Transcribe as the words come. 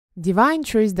Divine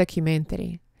Truth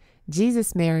Documentary.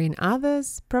 Jesus, Mary and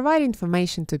Others provide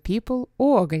information to people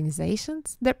or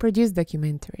organizations that produce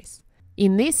documentaries.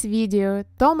 In this video,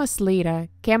 Thomas Leader,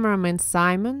 cameraman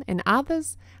Simon and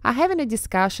others are having a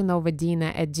discussion over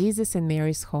dinner at Jesus and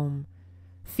Mary's home.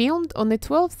 Filmed on the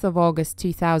 12th of August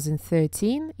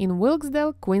 2013 in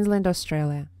Wilkesdale, Queensland,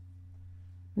 Australia.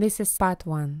 This is part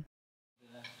 1.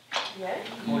 Yeah.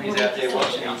 He's out there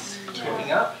watching us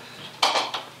cooking up.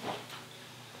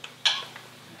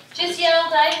 Just yell,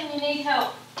 Dave, when you need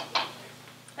help.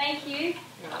 Thank you.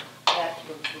 Right, that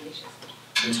looks delicious.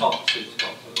 The top, the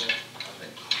top of it, I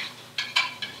think.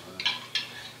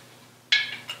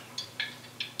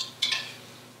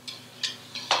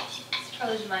 It's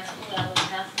probably the most full out of the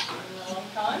house in a long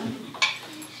time.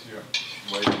 Yeah.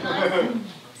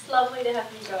 It's lovely to have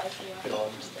you guys here.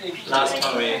 Last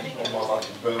time we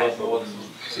had more than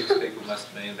 6 people, must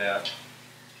have been about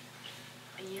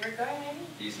A year ago, maybe?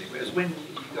 easily. It was when were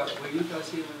you guys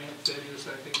here when we had 30 or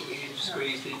so people here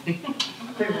squeezed in? I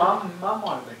think Mum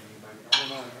might have been here, maybe. I don't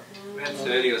know. We had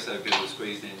 30 or so people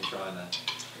squeezed in trying to.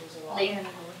 Lena and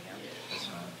That's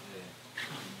right.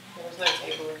 There was no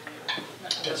table in there. Yeah.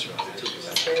 That's right. It took us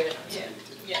Just out. it. Yeah.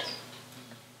 Yes.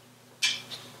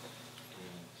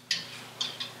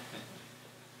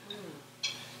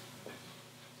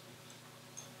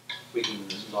 We can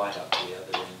light up the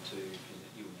other end too. If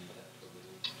you need that for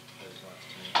those lights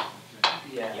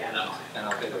too. Yeah. And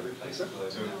I'll better replace the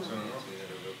globe.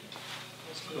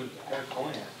 That's good. Go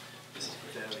point out. This is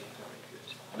very,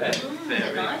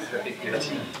 very Nice. very good.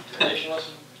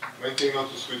 Main thing not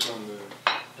to switch on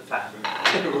The fan.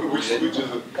 which switch is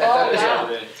it? Oh, wow.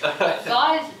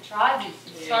 Guys, try this.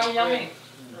 It's so yummy.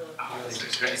 Oh, this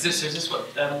is great. Is this what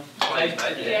Dave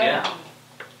made? Yeah.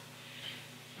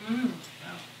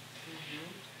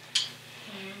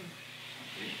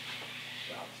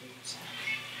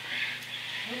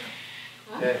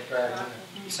 Yeah, great.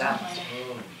 Sounds.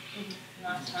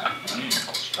 Nice, huh?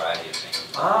 Australia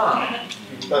thing. Ah,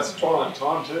 that's time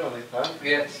too, I think, Pat.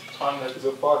 Yes, time Is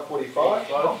it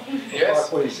 5:45? Yes.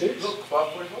 5:46? Look,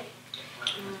 5:45.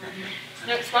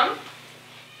 Next one.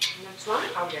 Next one?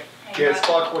 I'll get. Yeah, it's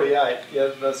 5:48.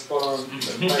 Yeah, that's spot on.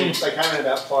 They came in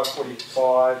about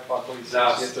 5:45, 5:46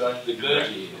 yesterday. The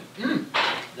clergy,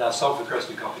 they're sulphur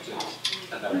crested cockatoos,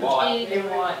 and they're white They're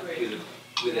white.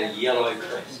 with a yellow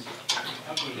crest.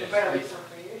 Yeah.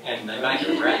 And they make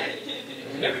it red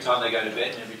every time they go to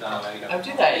bed and every time they go. Oh,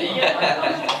 do they?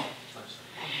 Yeah.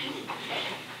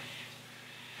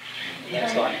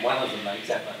 That's like one of them makes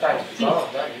that much. Oh,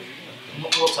 that is.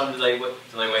 What time do they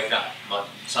wake up? Like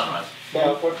sunrise?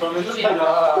 About what time is it?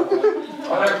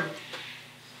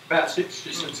 About 6,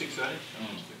 just at 6:30.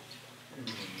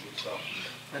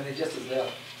 And they're just as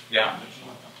loud. Yeah.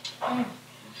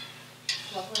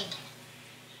 Lovely.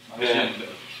 Yeah.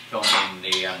 Filming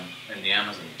in the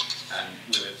Amazon, and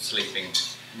we were sleeping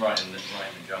right in the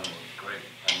jungle. Great,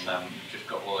 and just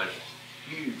got all those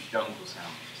huge jungle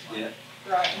sounds. Yeah.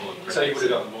 Right. So you would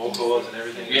have got more calls and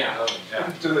everything. Yeah.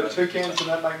 Yeah. Do the toucans and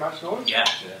that make much noise? Yeah.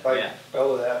 They Yeah.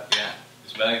 bell it out. Yeah.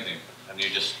 It's amazing, and you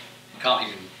can't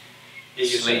even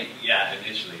sleep. Yeah,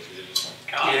 initially, because you're just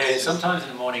like, God. Yeah. Sometimes in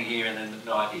the morning here and then at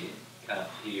night here, you can't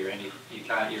hear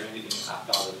anything up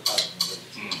other than.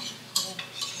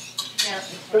 Yeah.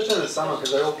 Especially in the summer,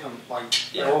 because they all come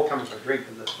they're all coming for a drink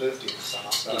because they're thirsty in the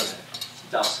summer. So. Yeah.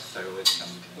 Dusk, they're always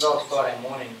coming. Last Friday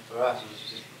morning for us was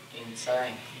just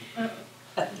insane.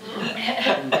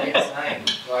 Insane.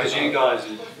 Because you guys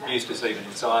are used to sleeping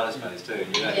inside, I suppose, too.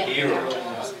 You don't hear all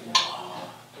that.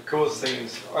 Of course,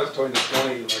 things. I was talking this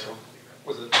morning, like,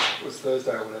 it was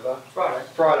Thursday or whatever?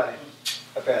 Friday,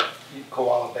 about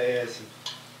koala bears. And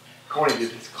Corny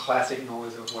did this classic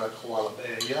noise of what a koala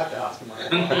bear. You have to ask him.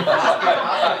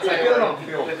 Get it on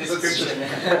film. It's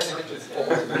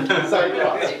awesome. So,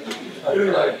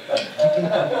 anyway,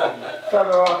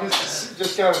 Fabio, I'm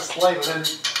just going to sleep, and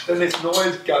then this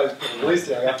noise goes police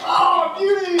out. I go, oh,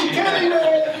 beauty, candy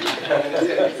bear!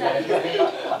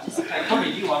 Hey,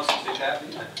 Connie, you want some sit out,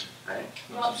 didn't you? Hey?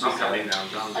 I'm coming now, I'm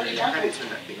done. Are you done? I need to turn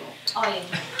that thing off. Oh, yeah.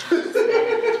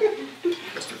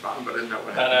 Press the button, but I didn't know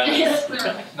what Yes.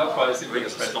 Not quite as if we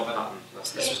could press the Stop button.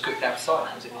 button. This was cooked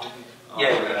outside, was it? Yeah,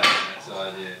 we're going to have it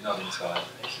outside, yeah, not inside.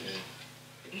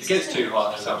 Yeah. It gets too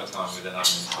hot in the summertime with an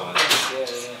oven inside.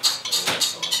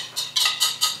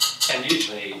 And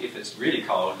usually, if it's really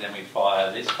cold, then we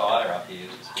fire this fire up here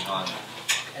just behind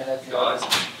the guys.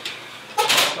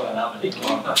 It's got an oven in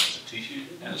behind tissue,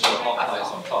 and it's got a hot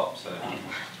place on top, so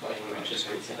we just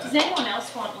fix it. Does anyone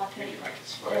else want like a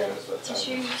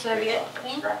tissue serviette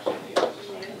thing?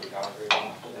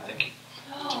 Thank you.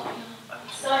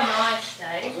 So nice,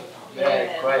 Dave.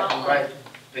 Yeah, lovely.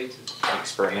 great pizzas.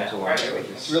 Experimental one.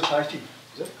 It's real tasty.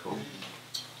 Is that cool?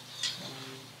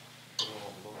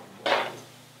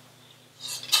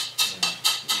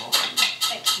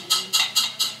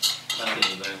 One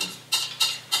thing you learn,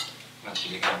 once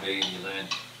you become vegan, you learn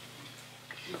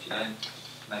if you don't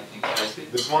make things tasty.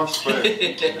 There's one square.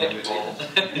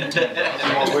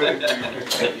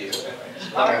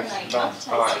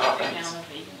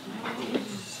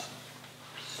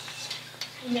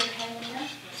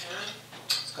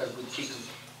 It's got a good chicken.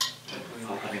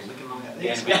 I've been looking like that.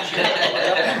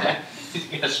 Yeah, he's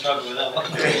going to struggle with that one.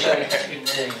 Yeah,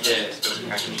 it's got a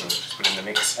cracker, just put in the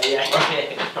mix.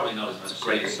 It's probably not as much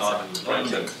great as Simon would like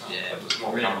to. Yeah, But it's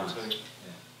more really common. nice.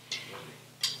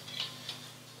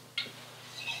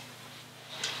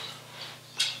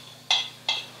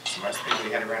 It's the most people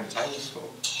we had around the table for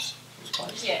this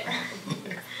place. Yeah.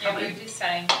 Yeah, we were just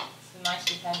saying it's the most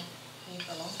we've had here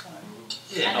for a long time.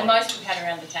 Yeah, And the not- most we've had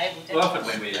around the table, well, definitely.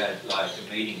 often when we had like a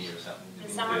meeting here or something, there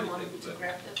Does were someone 30 want people, to but-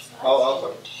 grab this?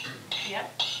 Oh,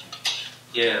 Yep.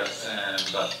 Yeah,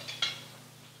 but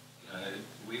you know,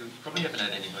 we probably haven't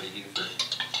had anybody here for.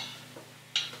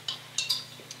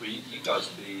 Well, you guys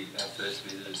would be our first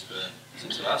visitors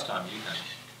since the last time you came.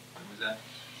 When was that?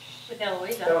 With that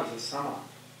Eloisa, was the summer.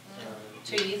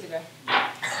 2 years ago.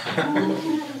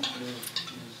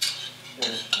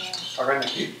 I rang the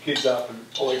kids up and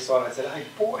all excited. I said, "Hey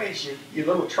boys, your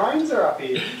little trains are up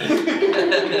here."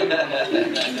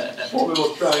 Four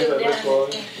little trains that look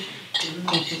like.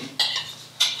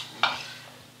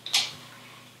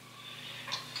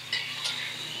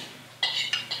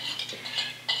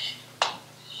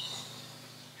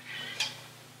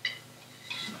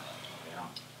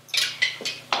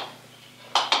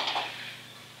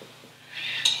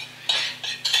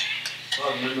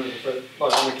 I remember the first,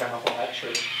 like when we came up on that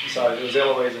trip, so it was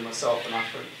Eloise and myself and our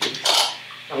 3 kids,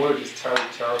 and we were just totally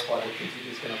terrified the kids were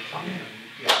just going to come in and,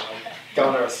 you know, like, go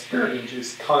into a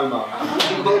spirit-induced coma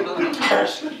and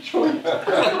crash the joint.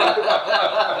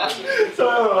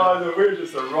 So we were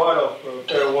just a write-off for a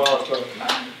fair while, so,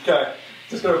 okay,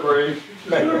 just got to breathe,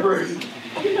 let her breathe.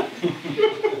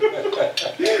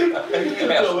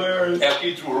 It's hilarious. Our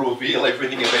kids will reveal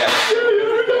everything about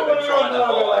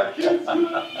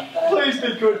Please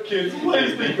be good, kids.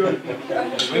 Please be good.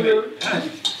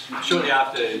 Shortly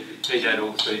after PJ had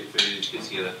all 3 kids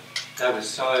together, they were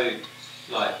so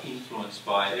like influenced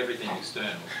by everything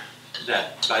external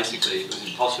that basically it was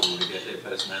impossible to get their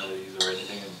personalities or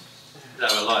anything, and they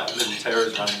were like little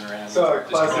terrors running around, So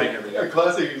destroying everything. a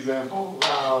classic example.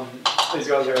 These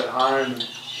guys are at home and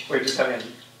we're just having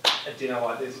a dinner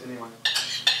like this anyway.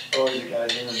 Always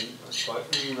goes in and it's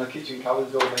like, the kitchen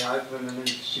cupboard's all been open, and then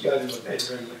she goes in the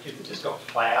bedroom and the kids have just got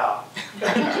flour.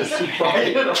 Just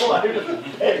spraying it all over the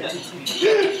bed.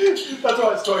 That's why I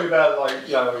was talking about, like,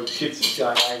 you know, kids just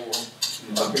going AWOL.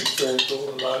 I've experienced all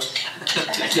of those.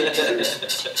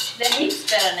 They're heaps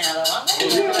better now though, aren't they?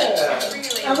 Yeah.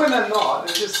 Really. And when they're not,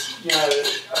 they're just, you know,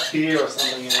 a fear or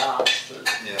something in us.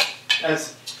 Yeah.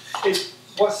 It's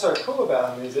what's so cool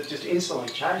about them is it just instantly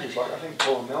changes. Like I think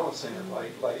Paul and Mel have seen it.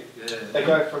 Like Yeah. they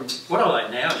go from. What I like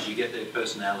now is you get their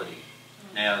personality.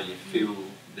 Now you feel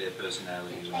their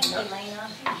personality. Thank you, Lena.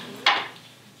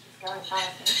 Going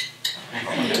fast.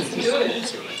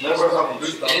 Never have good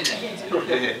stuff.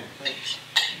 Yeah.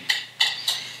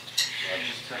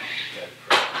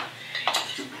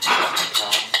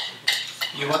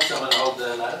 You want someone to hold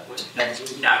the ladder? No, it's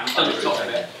on the top of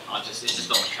it. It's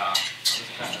just on the car.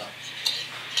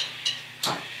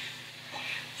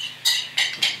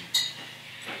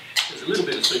 There's a little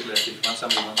bit of soup left if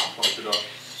somebody wants to polish it off.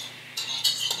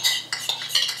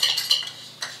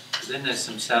 But then there's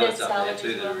some salads There's up there salad too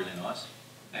as that are well. really nice.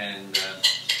 And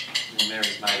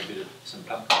Mary's made a bit of some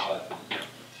pumpkin pie for them.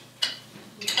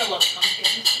 A lot of pumpkin.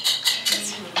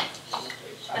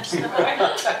 That's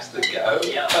the go.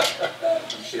 Yeah.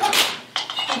 I'm sure.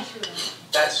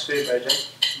 That's soup, AJ.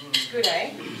 It's good,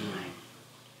 eh?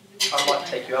 I might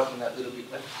take you up on that little bit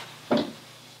left.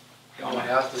 Go on my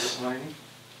house this morning.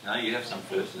 No, you have some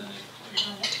first, and then I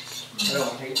don't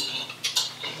want heat.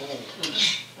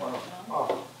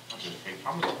 Oh.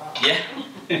 Yeah.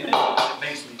 It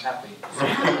makes me happy.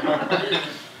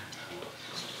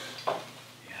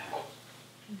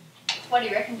 What do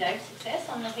you reckon, Dave? Success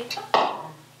on the pizza?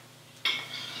 I'll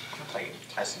take it,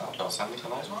 taste it after something for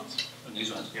those ones. and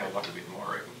these ones. Yeah, I'd like a bit more, I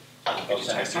reckon. I'll you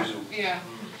say taste it? Yeah.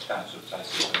 Can't sort of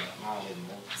taste it. No, a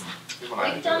little more.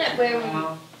 We've done it where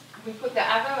we put the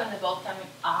avo and the balsamic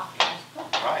after.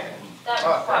 Right, yeah. That Oh,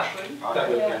 was quite fresh. good. Oh, That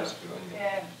yeah, would be that's good. Yeah.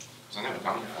 Yeah. 'Cause I've never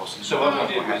done it before. So what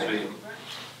we did was we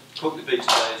cooked the pizza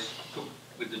base, cooked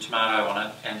with the tomato on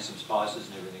it and some spices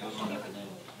and everything else on it, and then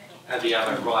have the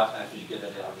oven right after you get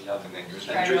it out of the oven. And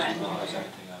drizzle everything over.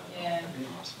 Yeah.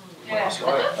 Nice. Yeah, Nice.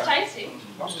 that's tasty.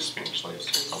 Nice with spinach leaves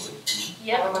too, probably.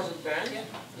 Yeah. Otherwise it burns.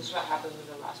 This is what happens with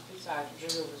the last pizza I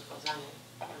drizzled with balsamic.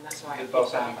 And that's why The it picks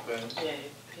balsamic up. burns. Yeah,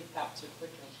 it picked up too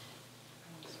quickly.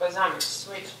 Balsamic is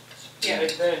sweet. Yeah. So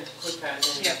it burns quicker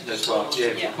than Yeah. That's right, yeah,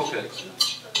 if you Yeah. cook it,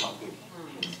 not good.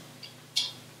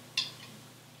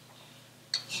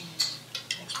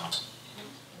 Next one.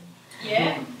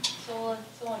 Yeah. It's all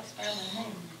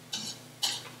experimenting.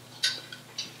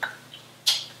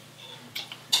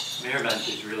 Mary makes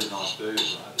these really nice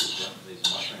burgers, right? These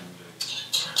mushroom burgers.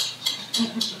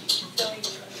 So we can do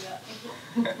that.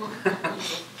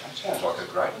 That sounds like a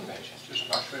great invention. Just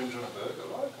mushrooms on a burger,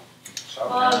 like. So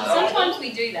Well, sometimes we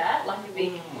do that, like a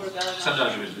big portobello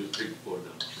Sometimes mushroom. we do big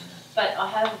portobello mushroom. But I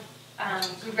have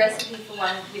a good recipe for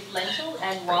one with lentil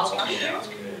and wild mushroom.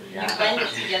 You blend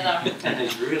it together. And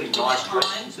these really nice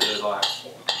dressings that are like,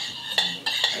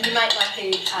 And you make like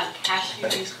a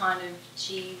cashew kind of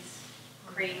cheese,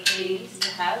 creamy cheese to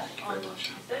have on it.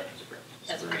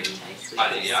 That's really tasty. I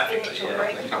think Yeah,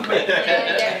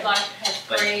 like has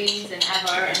freeze and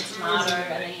avo and tomato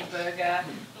and then your burger.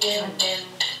 And then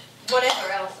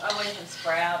whatever else. I always have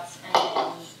sprouts and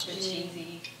then the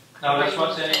cheesy. no, that's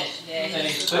what's any Yeah,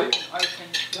 soup? open.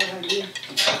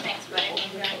 Thanks, buddy. I'm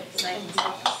going to make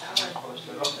myself a salad.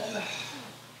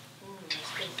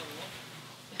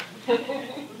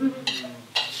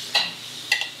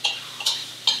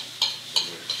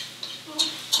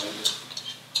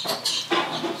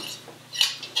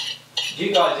 Do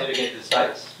you guys ever get to the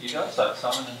States? You guys, like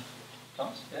Simon and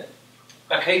Thomas? Yeah?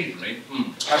 Occasionally.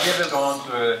 Have you ever gone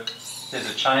to there's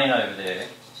a chain over there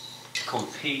called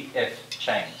PF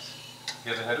Chains.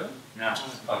 You ever heard of it? No.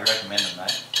 I would recommend it,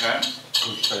 mate. Yeah.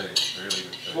 Good food, really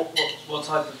good food. What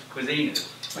type of cuisine is it?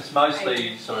 It's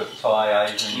mostly sort of Thai,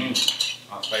 Asian.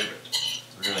 Our favourite. It's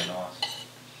really nice.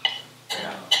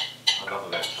 Yeah. I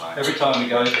love that time. Every time we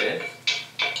go there,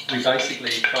 we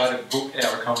basically try to book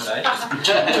our accommodation. Like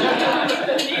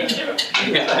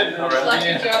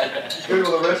a joke.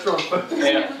 Google the restaurant first.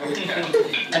 Yeah.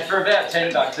 And for about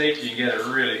 $10 each, you get a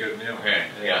really good meal.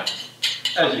 Yeah.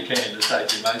 As you can in the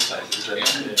States, in most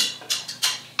places.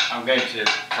 I'm going to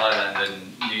Thailand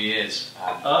in New Year's.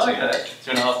 Oh, okay.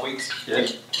 2.5 weeks. Yeah.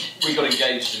 We got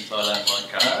engaged in Thailand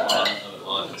like a little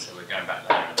island, so we're going back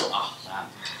there. And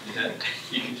man,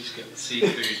 you can just get the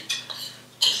seafood,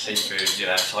 you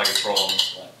know, tiger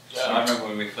prawns. Like, I remember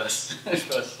when we first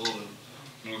saw them,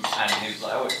 and he was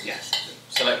like, "Oh yes,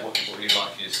 select what you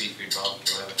like for your seafood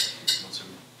barbecue, or whatever. You want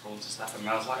some prawns and stuff." And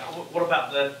I was like, oh, "What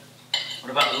about the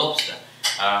lobster?"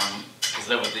 Because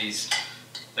there were these.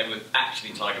 They were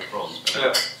actually tiger prawns,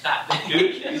 but that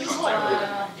big.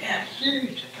 Yeah,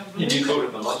 huge. You called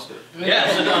it the lobster. Yeah,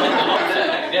 so no,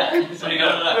 lobster. Yeah. So you go,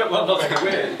 what lobster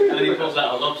where? And then he pulls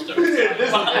out a lobster.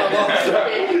 That's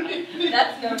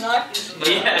no knife, isn't it?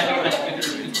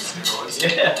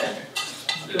 Yeah.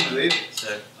 So,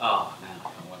 oh, man, I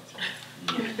can't wait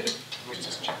to. We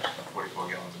just checked 44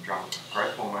 gallons of drum.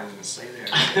 Great hormones in the sea there.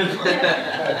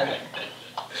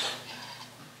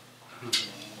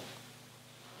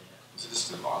 So this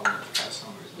is an island of the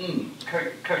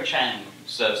coast, Ko Chang,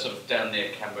 so sort of down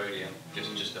near Cambodia,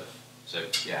 just so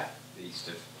yeah, the east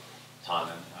of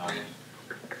Thailand.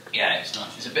 Yeah, it's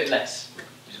nice. It's a bit less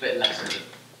of the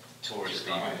touristy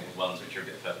ones, which are a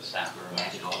bit further south.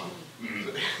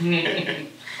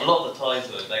 A lot of the Thais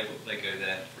though, they go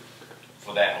there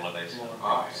for their holidays.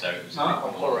 So it was a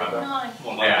bit more. Nice.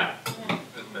 Yeah,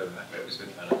 it was a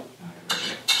bit better.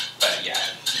 But yeah,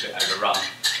 it's a bit overrun. I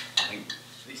think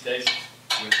these days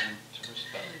with tourists,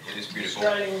 but it is beautiful.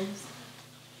 Australians.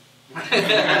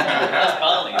 That's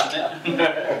Bali, isn't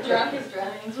it? Drunk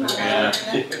Australians. Yeah.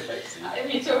 If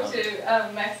you talk to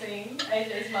Maxine,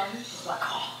 AJ's mum, she's like,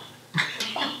 oh,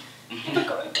 never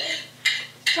go there.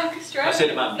 Drunk Australians. I said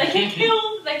to Mum. They get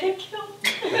killed. They get killed.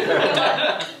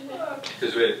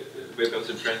 Because we've got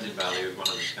some friends in Bali who've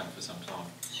wanted us to come for some time.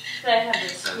 They have a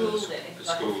school there. The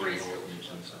like school a free in school.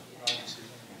 Northern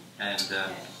and stuff.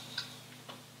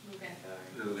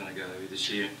 And we were going to go this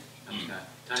year. And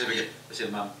don't ever get. I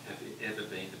said, Mum, have you ever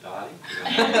been to Bali? I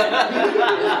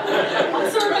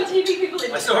saw it on TV. People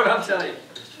in I saw it on telly.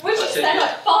 What did you say?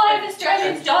 Like 5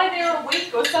 Australians die there a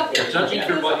week or something. Judging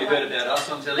from what you heard about us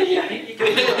on telly, you think you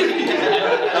could.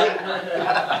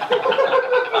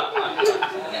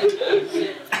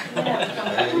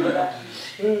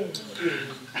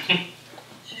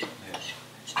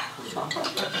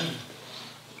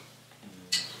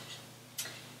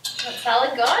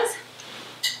 Salad, guys.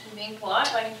 You're being quiet,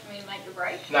 waiting for me to make the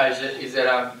break. No, is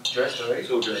it dressed already?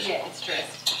 It's all dressed. Yeah, it's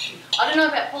dressed. I don't know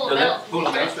about Paul and Mel. Paul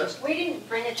and Mel's dressed. We didn't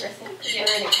bring a dressing because we're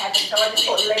in a cabin, so I just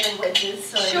bought lemon wedges.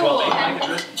 So Sure. Make a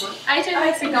dressing for it. AJ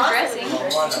makes a good dressing. I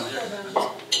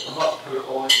might put it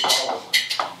all in the bowl.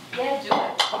 Yeah, do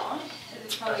it.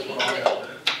 It's probably easy to eat.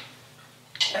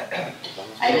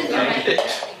 I just don't make it.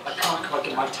 I can't quite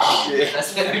get my tongue. Yeah.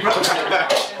 That's the problem.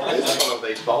 It's one of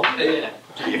these bowls. Yeah.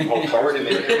 Do you get more forward in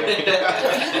there?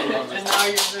 And now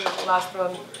you're doing the last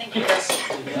one. Thank you. It's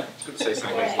good to see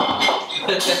something.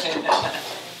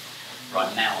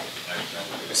 Right now,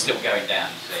 we're still going down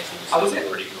today, so Oh, it's is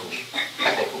it? pretty cool.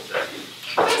 Okay, cool.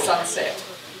 Sunset.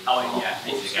 Oh yeah,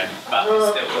 ages ago, but it's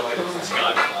still the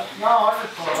sky was like. No, I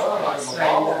just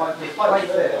thought, the place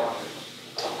there.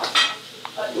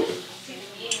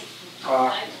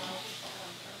 Alright.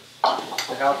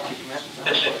 The housekeeping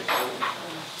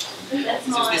That's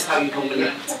So is this how you normally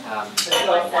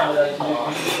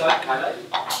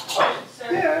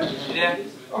Yeah. Yeah.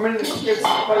 I mean,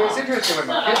 it's interesting with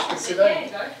my kids because today,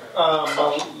 my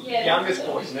youngest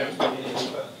boy's never been in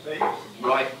but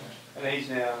Right. and he's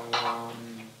now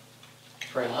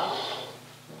 3.5.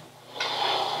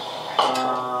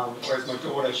 Whereas my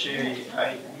daughter, she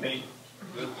ate meat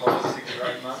for probably 6 or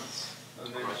 8 months,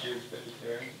 and then she was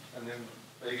vegetarian, and then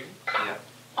vegan. Yeah.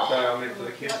 So I mean, for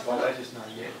the kids, like they just know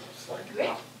yet, it's like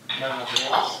no nothing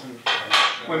else. And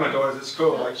when my daughter's at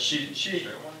school, like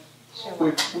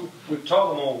we've told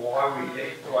them all why we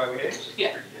eat the way we eat.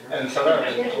 Yeah. And so they're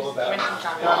really cool about it.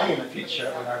 And I think in the future,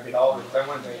 when they're a bit older, if they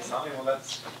want to eat something, well,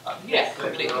 that's Yeah,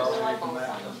 completely.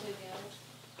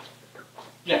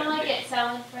 Can I get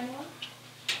salad for anyone?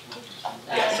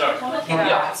 Yeah, sorry.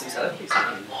 Yeah, I have some salad, please.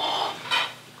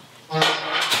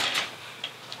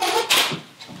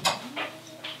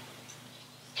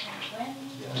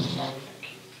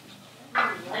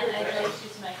 And AJ's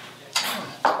just making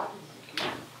it.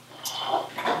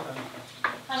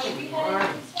 Honey, have you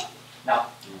had this one? No.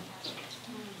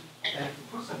 And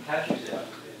put some cashews out there.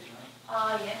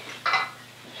 Oh, yeah.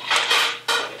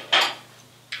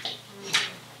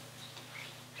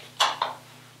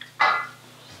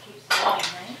 Just keeps going,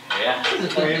 right? Yeah.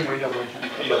 We don't want to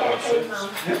eat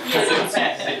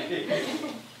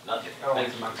Love it.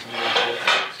 Thanks, Max.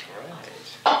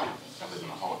 Some of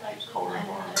my heart keeps colder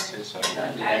environments too, so.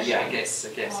 Yeah, I guess,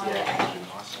 yeah.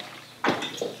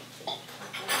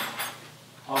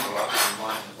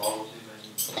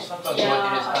 Sometimes you want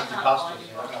to use country customs,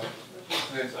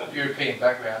 with a European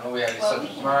background, all we have is some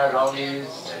tomato,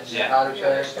 olives,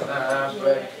 artichoke,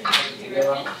 bread,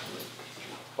 together.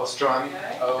 Pastrami.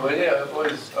 Oh, yeah,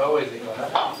 I always eat like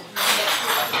that.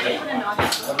 We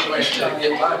went to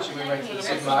get lunch and we went to the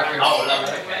supermarket. Oh,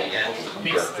 lovely. Okay, yeah.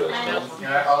 You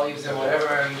know, olives and whatever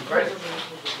and bread.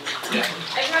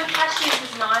 Everyone, cashews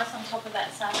is nice on top of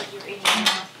that salad you're eating.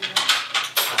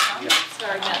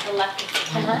 Sorry about the lack of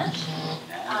panache.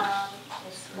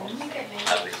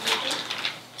 Lovely.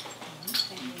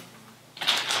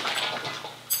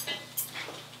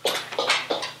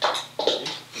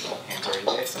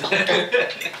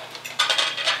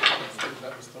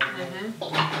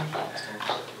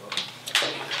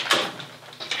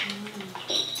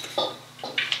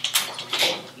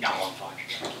 No, I'm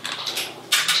fine.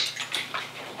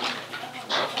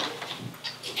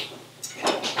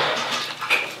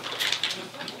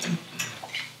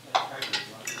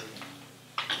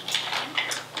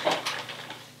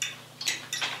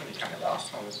 When you came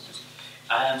last time, was it just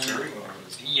touring or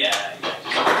was it Yeah.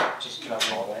 just travel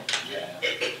holiday? Yeah.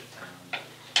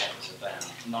 That was about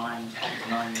nine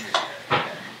years ago.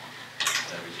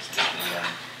 So we just did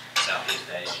the Southeast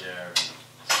Asia and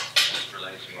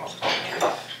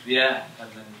Australasia. Yeah, and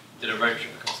then did a road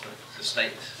trip across the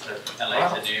states, so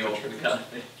LA to New York, we kind of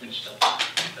finished up.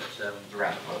 But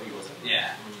Around the world, wasn't it?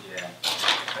 yeah.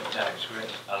 But it was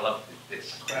great. I love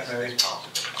this part of it.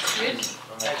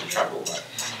 How'd you travel though?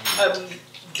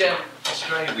 Down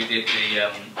Australia, we did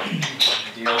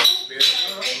the old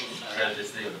experience.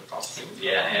 There's the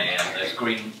yeah. Those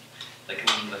green, they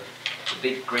call them the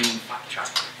big green fat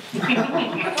truck.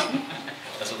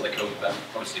 That's what they call them.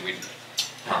 Obviously, we didn't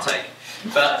partake.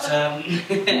 But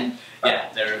yeah,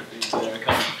 they're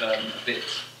kind of a bit.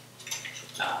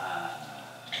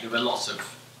 There were lots of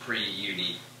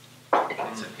pre-uni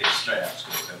kids straight out of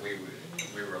school, so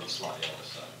we were on the slightly other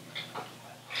side.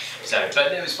 So,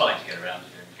 but it was fine to get around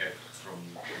and go from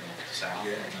north to south.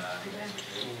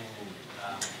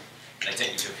 They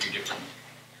take you to a few different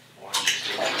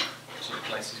sort of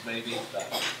places maybe, but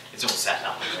it's all set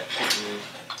up a bit.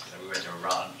 So we went to a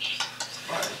ranch,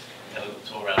 had a little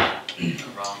tour around a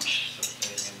ranch sort of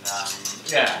thing, and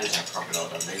Yeah. There's no crocodile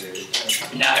done either.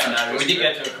 No, we did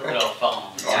go to a crocodile farm.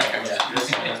 Maybe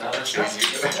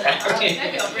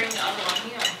I'll bring the other one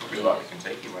here. It'd be like the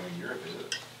Kentucky one in Europe, is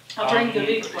it? I'll bring the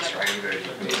big one. Australian version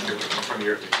from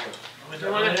Europe. Do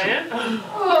you want a hand?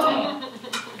 Oh.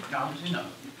 No, you know.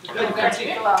 Thanks. Is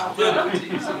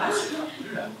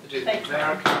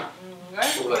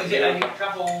it any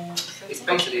trouble? It's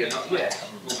basically a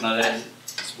Organisation.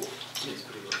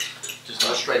 just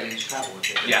Australians travel.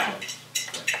 Yeah.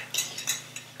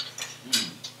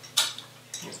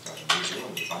 It's started in New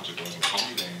Zealand with a bunch of girls in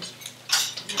comedy bands.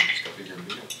 Just got bigger and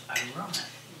bigger. Oh, right.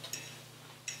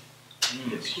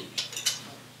 It's huge.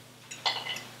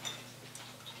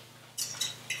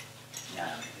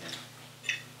 Yeah.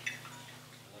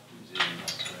 New Zealand,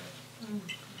 that's right.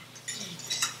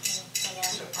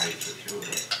 It's a paid trip too,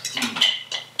 isn't it? And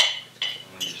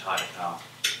we just hired a car,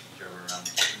 drove around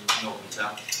north and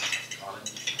south Ireland.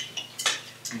 That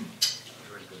was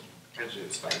really good. Actually,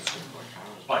 it's States by car.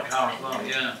 By car as well,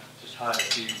 yeah. Just hired a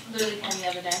few. Lily came the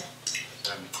other day,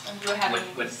 So, and we were having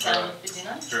Went salad for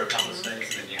dinner. through a couple of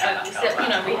states and then you had that Except, car you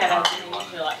know, back. we had our dinner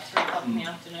usually like 3 o'clock in the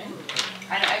afternoon.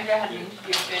 And Andrew had an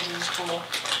interview scheduled for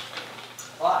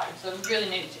 5, so we really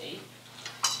needed to eat.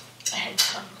 And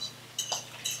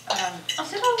I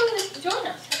said, oh, Lily, join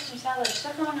us, have some salad. She's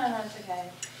like, oh, no, it's okay.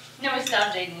 And then we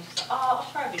started eating, and she's like, oh,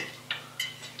 I'll try a bit.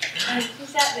 And we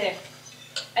sat there.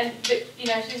 But, you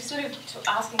know, she was sort of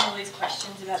asking all these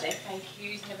questions about their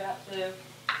FAQs and about the,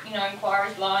 you know,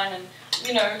 inquiries line and,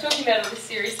 you know, talking about all this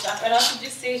serious stuff. And I could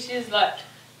just see she was like,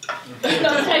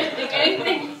 not tasting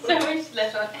anything. So when she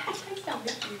left, I was like, I taste that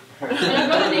with you. And I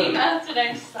got an email today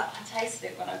and she's like, I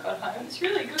tasted it when I got home. It's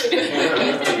really good. You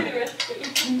send me the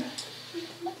recipe.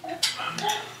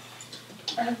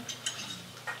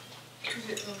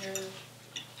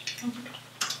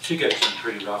 She gets some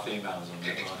pretty rough emails on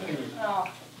that one. Oh,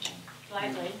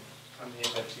 lately. I'm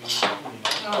here about you.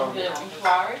 Oh, the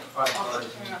inquiry. Oh,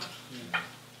 yeah.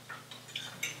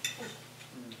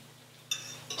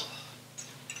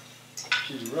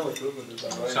 She's really good with it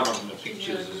though. Some of them are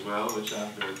pictures as well, which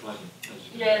aren't very pleasant. as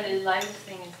you Yeah, know. the latest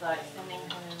thing is like sending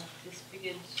her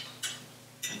disfigured,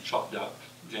 And chopped up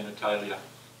genitalia.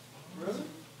 Really?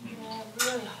 yeah,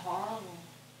 really horrible.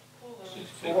 Poor She's little. thick.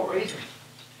 For what reason?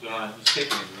 Right, it's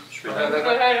thick and shredded. Well, For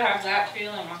her to have that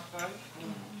feeling, I suppose.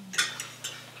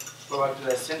 Well, like, do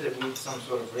they send it with some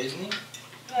sort of reasoning?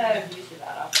 Yeah, usually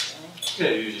that after. Yeah,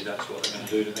 usually that's what they're going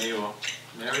to do to me or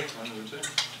Mary, one of the two.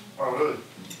 Oh, really?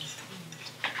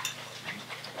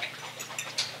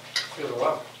 Feel the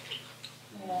love.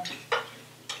 Yeah.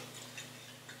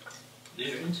 The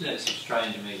internet's a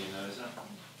strange medium though, isn't it?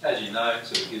 As you know, it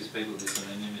sort of gives people this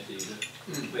anonymity that,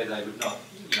 where they would not,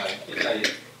 you know,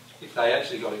 if they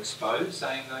actually got exposed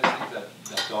saying those things,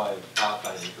 they'd die of heart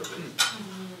failure probably.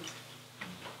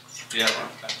 Yeah,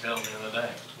 that girl the other day.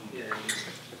 Yeah.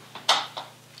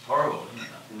 Horrible, isn't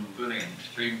it? Bullying,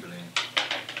 extreme bullying.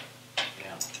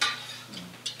 Yeah.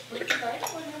 Which way?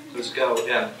 What happened? This girl,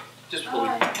 yeah, just before Oh, we,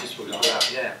 yeah. just before we got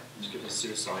out, yeah, she committed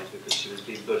suicide because she was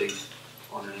being bullied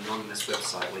on an anonymous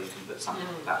website where you can put something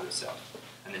about yourself,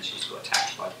 and then she just got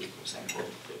attacked by people saying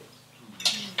horrible things.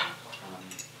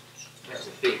 That's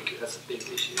a big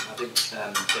issue. I think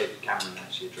David Cameron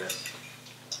actually addressed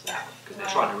that because they're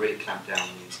trying to really clamp down on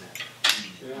the internet.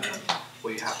 Yeah.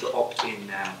 Where you have to opt in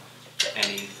now for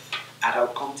any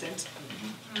adult content.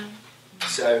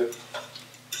 So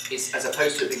it's as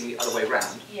opposed to it being the other way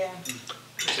around. Yeah. You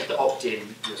have to opt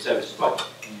in your service provider.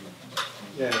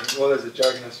 Yeah, well, there's a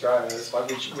joke in Australia. It's like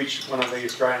which one of the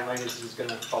Australian leaders is going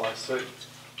to follow suit?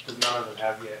 Because none of them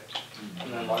have yet.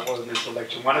 And then, like, wasn't this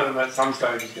election? One of them at some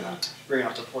stage is going to bring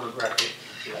up the pornographic,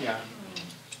 you know,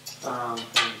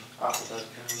 thing after those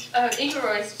terms. Igor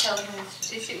always tells me the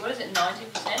statistic, what is it,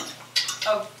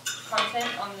 90% of content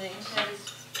on the internet is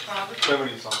pornography?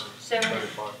 70 something. 70.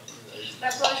 35.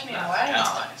 That blows me away.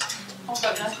 I've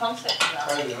got no concept of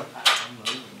that.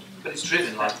 But it's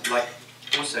driven like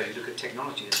also you look at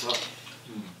technology as well.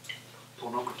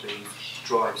 Pornography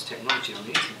drives technology on the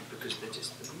internet because they're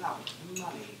just the amount of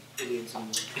money, billions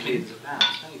and billions of pounds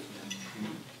made from them.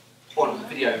 On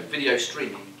video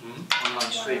streaming,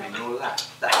 online streaming and all of that.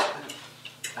 That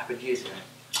happened years ago.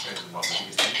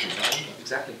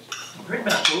 Exactly. Pretty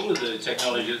much all of the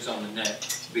technology that's on the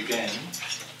net began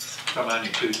from only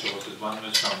two sources. One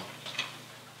was from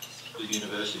the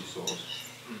university source.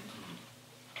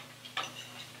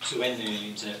 So when the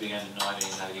internet began in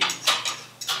 1980, I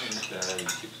think it was about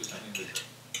 86 or something,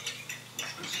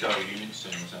 with Story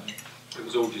Unison or something, it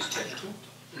was all just technical.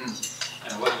 And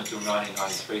it wasn't until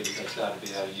 1993 that they started to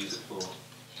be able to use it for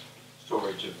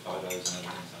storage of photos and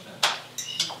other things like that.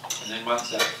 And then once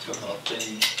that took off, then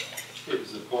it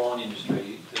was the porn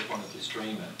industry that wanted to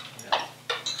stream it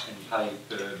and pay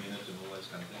per minute and all those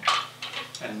kind of things.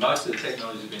 And most of the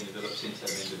technology has been developed since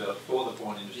they've been developed for the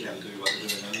porn industry to do what they're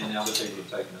doing, and then other people have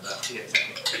taken it up. Yeah,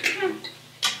 exactly.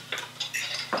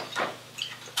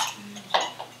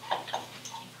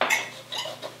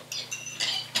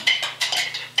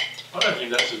 I don't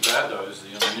think that's as bad though as the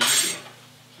anonymity,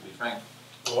 to be frank.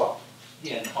 What?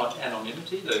 Yeah, and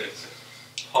anonymity, the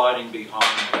hiding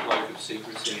behind a cloak of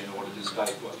secrecy in order to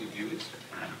state what your view is.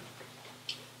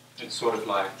 It's sort of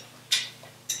like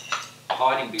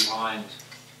hiding behind.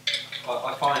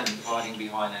 I find hiding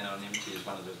behind anonymity is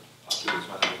one of the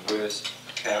worst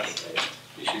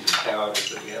issues of cowardice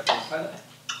that we have on the planet.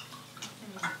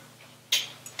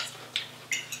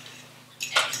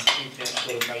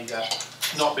 Sort of made that.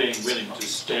 Not being willing to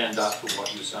stand up for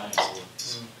what you're saying.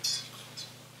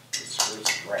 It's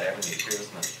a great avenue too,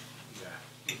 isn't it? Yeah.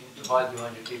 You hide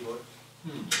behind your keyboard.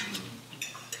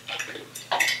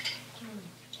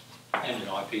 And an IP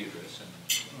address.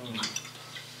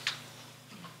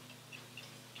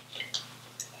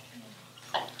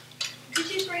 Did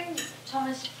you bring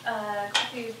Thomas a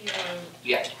copy of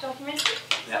your documentary?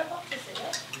 Yeah.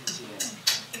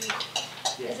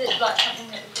 Is it like something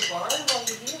that we could borrow while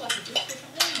you're here, like a disc or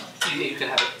something? Or? You can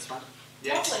have it, it's fine.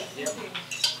 Yes. Lovely, Yeah. thank you.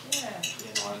 Yeah.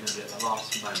 Yeah, no, I remember it at the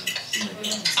last moment.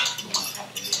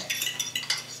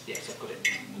 Yes, I've got it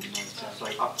in my notes. So I was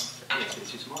like, oh, yeah,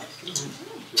 it's just mine. Thank you.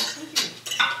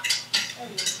 That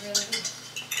is really good.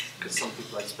 Because some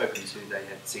people I'd spoken to, they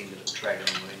had seen the little trailer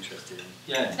and were interested in.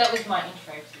 Yeah. That was my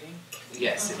intro to you.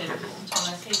 Yes. I said,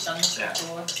 Thomas, he's done this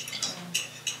before.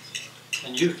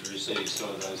 And you've received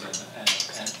sort of those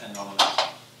anonymous.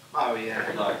 Oh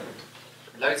yeah. Like,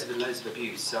 loads of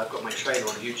abuse. So I've got my trailer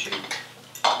on YouTube,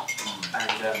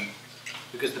 and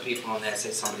because the people on there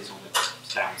say somebody's on the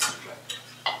Down syndrome,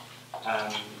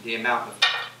 the amount of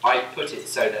I put it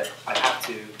so that I have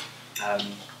to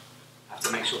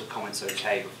make sure the comment's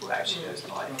okay before it actually goes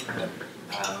live.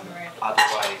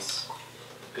 Otherwise,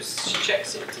 because she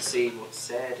checks it to see what's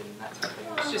said and that type of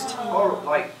thing. It's just horrible.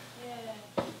 Like,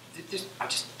 I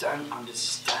just don't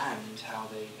understand how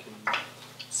they can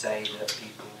say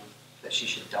that she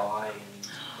should die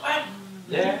and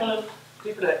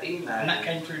people are emailing. And that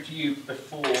came through to you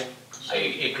before it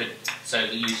could, so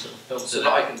that you sort of felt so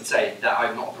that I can say that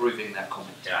I'm not approving that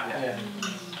comment. Yeah.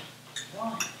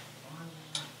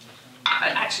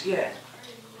 And actually, yeah.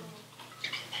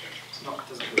 It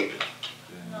doesn't feel good.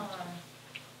 No.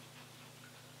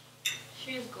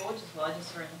 She is gorgeous, well, I just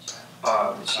saw her in the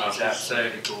trailer. She's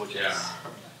absolutely gorgeous.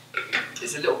 Yeah.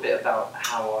 It's a little bit about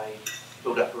how I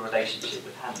build up a relationship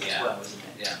with Hannah as well, isn't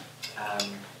it? Yeah.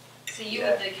 So you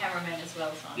were the cameraman as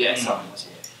well, Simon? Yeah, Simon was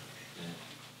here.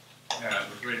 Yeah, it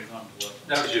was really fun to work.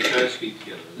 that was your first gig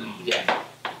together, wasn't it? Yeah.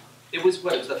 It was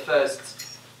the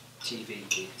first TV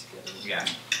gig together. Yeah.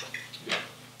 Yeah.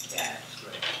 Yeah. That's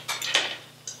great.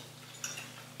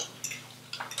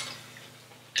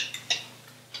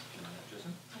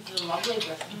 This is a lovely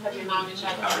dress. Have your mum and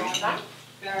dad ever worn that?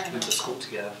 Very We went to nice. school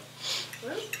together.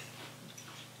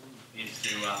 He used to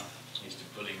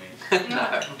bully me.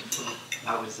 No. I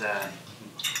was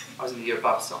in the year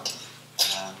above Simon.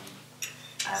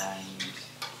 And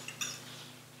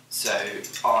so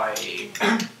I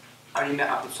only met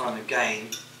up with Simon again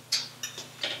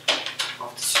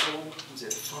after school. Was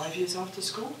it 5 years after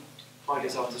school? 5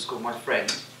 years after school, my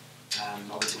friend, I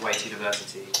went to Wales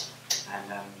University, and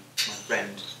my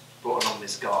friend brought along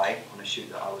this guy on a shoot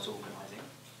that I was organising,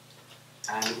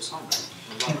 and it was Simon.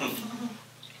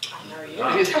 I know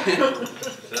you.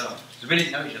 So we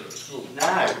didn't know each other at school.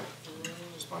 No.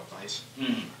 Just by place.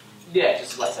 Yeah,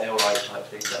 just like say alright type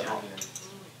thing. But not,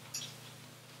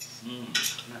 No,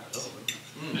 at all.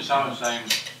 Is someone saying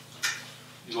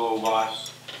your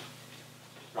wife's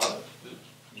brother?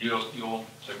 Your so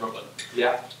Robert.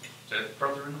 Yeah. So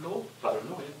brother-in-law?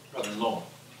 Brother-in-law, yeah. Brother-in-law.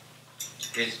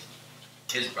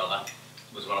 His brother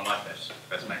was one of my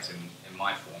best mates in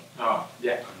my form. Oh.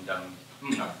 Yeah. And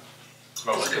No.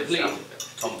 Robert It's completely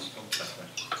Tom's best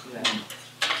friend. Yeah.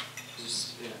 Just,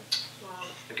 yeah. Wow.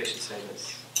 I guess you'd say that's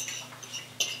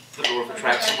the law of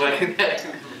attraction working there.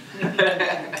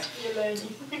 You're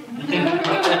learning.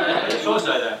 It's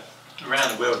also that around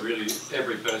the world, really,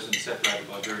 every person's separated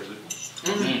by very little.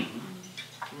 You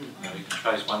know, you can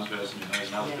trace one person who knows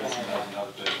another person who knows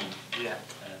another person. Yeah.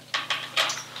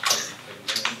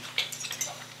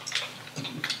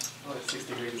 Oh, it's 6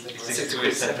 degrees separation. 6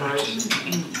 degrees separation.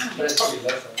 But it's probably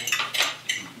less, I think.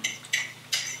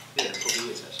 Yeah, it probably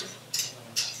is actually.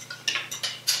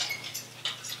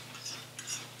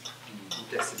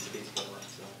 destined to be together.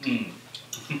 So.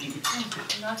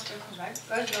 Nice chocolate, right?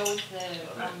 Goes well with the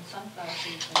sunflower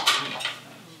seeds.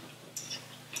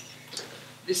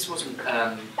 This wasn't,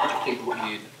 I think, what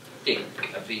you'd think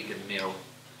a vegan meal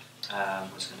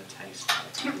was going to taste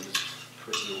like. It was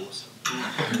pretty awesome.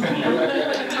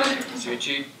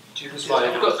 So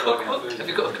have you got a cookbook? Have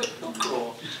you got a cookbook?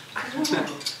 Or?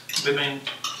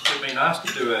 We've been asked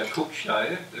to do a cook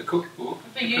show, a cookbook.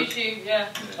 For YouTube, yeah.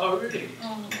 Oh, really?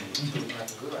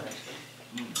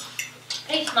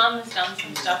 Pete's mum has done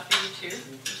some stuff for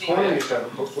YouTube. Cornelius have a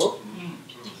cookbook.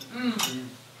 I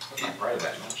don't pray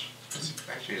that much.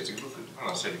 Actually, it's a good, when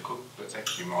I said a cook, it's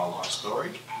actually my life story.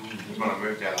 When I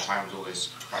moved out of home, there's all these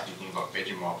crappy things like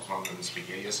Vegemite, one of them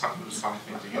spaghetti or something to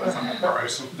get something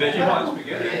gross. Vegemite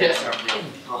spaghetti? Yeah.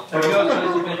 Have you guys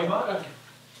tasted Vegemite?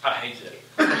 I hate it.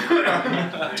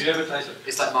 Have you ever tasted it?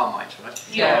 It's like Marmite, right?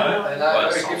 Yeah, and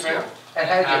that's very different. And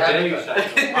how How do dare you you have say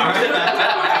it? it?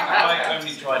 I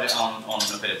only tried it on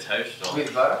a bit of toast. Or,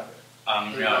 With butter?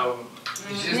 yeah.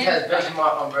 You just had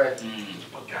Vegemite on bread.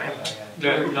 Okay.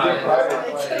 No,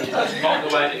 that's not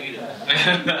the way to eat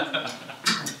it.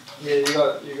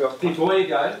 Yeah, you got. Before you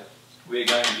go, we're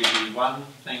going to give you one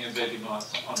thing of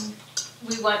Vegemite on.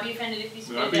 We won't be offended if you We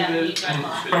spit won't it be out and you the don't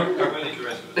like it. we'll eat the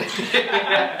rest of it.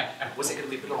 Was it going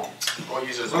to be blanc? I'll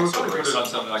use it as We'll like probably put it on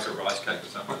sauce. something like a rice cake or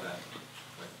something like that.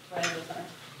 Whatever,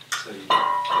 though. So you get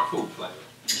a full flavour.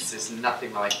 This is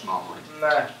nothing like Marmite.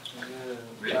 No.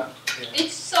 Really?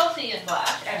 It's salty and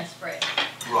black and spread.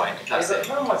 Right, that's it.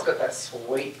 Marmite's got that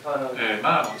sweet kind of. Yeah,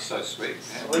 Marmite's so sweet.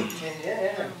 Sweet,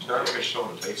 yeah. Don't have a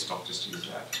short of beef stock, just use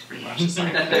that. Pretty much the same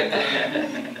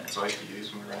thing. That's what I used to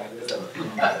use when we were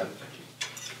out there.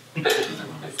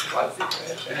 It's classic.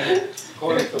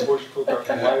 Cornelius the bush cook up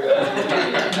from way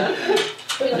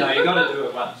No, you got to do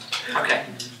it once. Okay.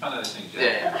 It's one of those things.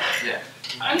 Yeah.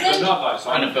 And But then not like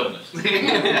I'm going to film this.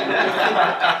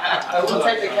 I will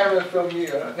take the camera from you.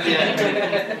 Huh?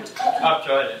 I've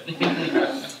tried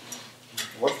it.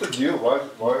 What's the deal? Why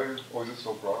is it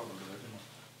so bright?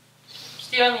 it's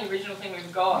the only original thing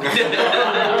we've got.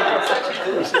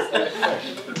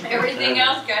 Everything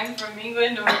else came from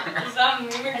England or some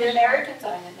And immigrant. Americans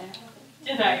own it now.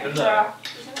 Do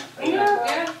they?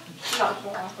 Yeah. Not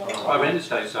sure. I went to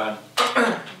States, so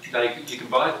you can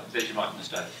buy Vegemite in the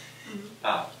States,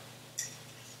 but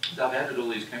they've added all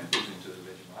these chemicals into the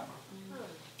Vegemite.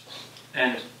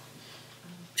 And as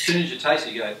soon as you taste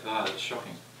it, you go, oh, that's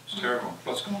shocking. It's terrible.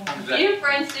 What's going on with that? Your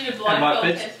friends did a And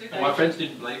blindfold test with my friends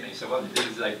didn't believe me, so what they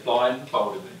did is they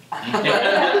blindfolded me. me.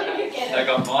 They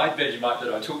got my Vegemite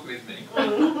that I took with me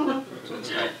to the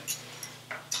States,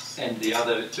 and the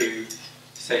other two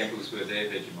samples were their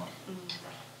Vegemite.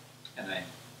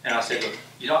 And I said, look,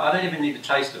 I don't even need to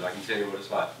taste it. I can tell you what it's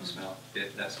like from smell. Yeah,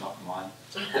 that's not mine.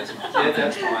 That's mine. Yeah,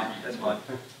 that's mine. That's mine.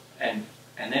 And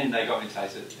then they got me to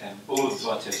taste it, and all of the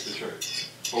blood tests were true.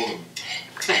 All of them.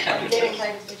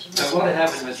 So what had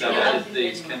happened was they added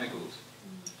these chemicals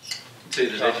to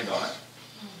the Vegemite,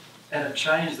 and it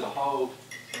changed the whole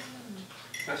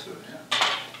rest of it.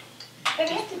 Yeah. It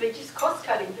has to be just cost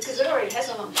cutting because it already has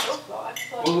a long shelf life.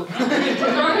 Well,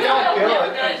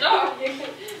 No.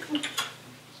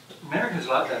 Americans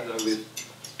like that though with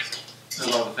a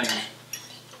lot of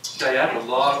things. They add a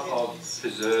lot of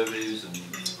preservatives and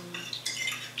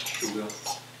sugar.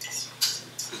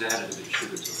 Because they added a bit of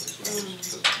sugar to it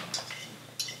as well.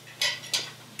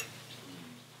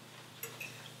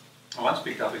 I once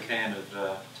picked up a can of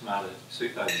tomato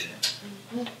soup over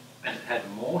there, and it had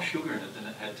more sugar in it than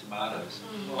it had tomatoes.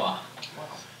 Wow.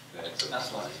 That's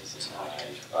like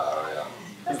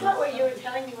That's like what you were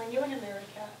telling me when you were in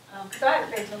America. Because I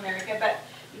haven't been to America, but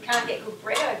you can't get good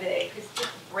bread over there because the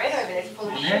bread over there is full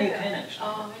of sugar. Now you can actually,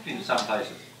 Oh, okay. in some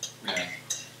places. Yeah.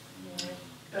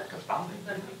 That's confounding.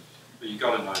 But you've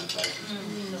got to know the places.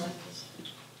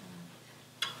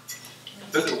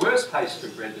 But the worst place for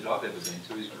bread that I've ever been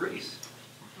to is Greece.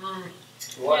 Yeah,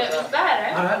 it was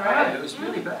bad, eh? I don't know, it was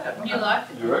really bad. You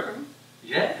liked it? You reckon?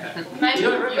 Yeah. Maybe You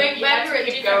we don't went reckon? back at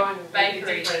different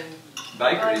bakeries.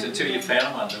 Bakeries until you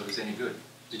found one that was any good.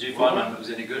 Did you find one that was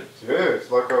any good? Yeah, it's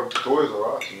like a Toys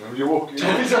R Us. You know, you walk in,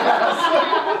 Toys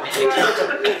R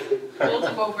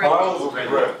Multiple piles of bread.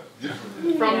 bread.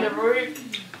 From the roof,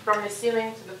 from the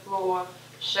ceiling to the floor,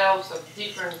 shelves of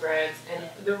different breads, and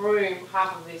the room,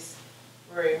 half of this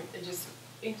room, is just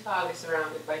entirely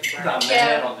surrounded by bread. Done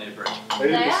man on their bread.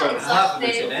 They are. 80% It's half like of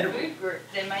it's their inedible. food group.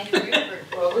 They're made food group.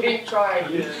 Well, we didn't try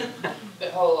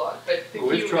the whole lot, but the Well,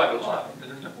 we've few tried a we lot.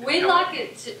 We like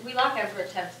it. We like our bread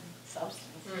to have some substance.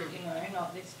 You know,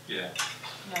 not this Yeah.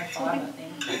 no fibre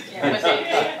thing.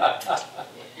 Yeah,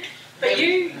 But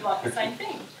you like the same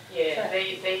thing. yeah,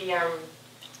 they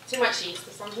too much yeast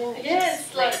or something. It Yes,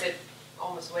 just like- makes it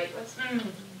almost weightless.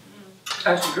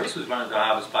 Actually, Greece was one of the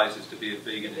hardest places to be a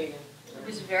vegan in. Vegan. It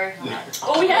was very hard.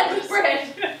 All we had was bread.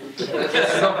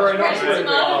 It's not very nice. Bread and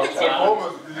tomatoes.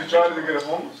 Hummus, did you try to get a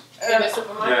hummus? In the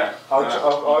supermarket. Yeah. I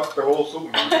asked the whole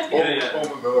supermarket. Yeah, yeah.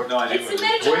 Hummus, they're like, No idea. It's the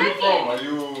where are you from?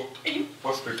 Mediterranean. Are you,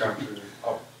 what's the country?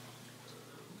 Up.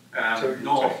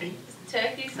 North.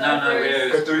 Turkey, No, no,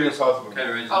 Cyprus. we're Katerina's husband.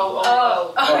 Caterina.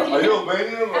 Oh, Are you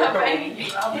Albanian? Or Albanian.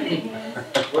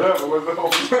 Whatever, where's the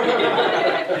hummus? The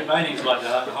Albanians like the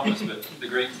hummus, but the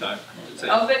Greeks don't. It's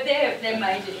Oh, but their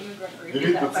major immigrant group You is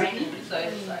need the Albanian, so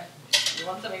it's like, you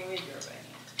want something weird, you're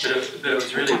Albanian. but it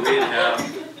was really weird how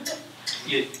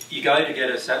you go to get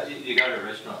you go to a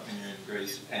restaurant when you're in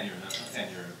Greece and you're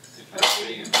if you're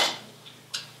vegan.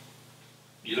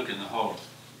 You look in the whole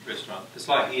restaurant. It's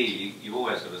like here, you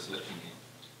always got a selection here,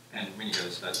 and when you go to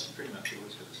the States, you pretty much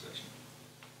always got a selection.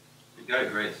 You go to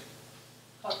Greece,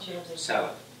 Hot chips.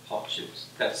 salad, hot chips.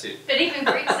 That's it. But even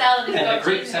Greek salad has And got the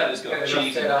Greek cheese in salad's it. got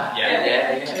cheese in it.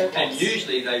 Yeah. And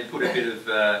usually they put a bit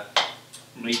of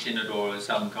meat in it or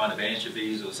some kind of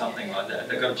anchovies or something like that.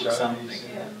 They've got to put something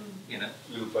in it.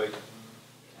 Little bacon.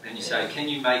 And you say, can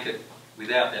you make it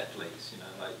without that, please? You know,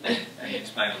 like, and you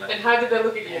explain all that. And how did they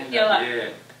look at you? You're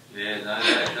like,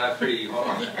 They're pretty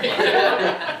hot.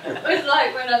 it was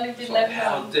like when I lived in How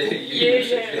Lebanon. dare you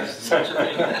suggest such a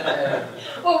thing?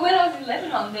 Well, when I was in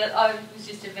Lebanon, I was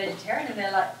just a vegetarian, and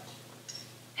they're like,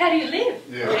 how do you live?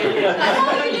 Yeah.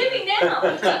 How are you living now?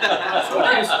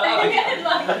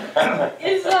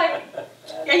 It's like,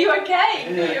 are you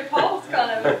okay? Your pulse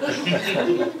kind of.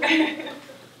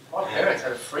 My parents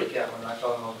had a freak out when I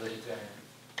told them I was vegetarian.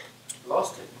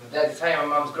 Lost it. My dad's Italian,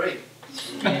 my mum's Greek.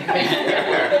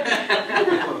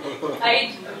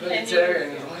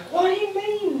 Vegetarian. I'm like, what do you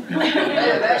mean? They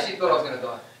actually thought I was going to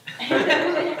die.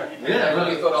 Yeah, They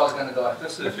really thought I was going to die.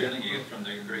 that's the feeling you get from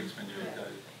the Greeks when you're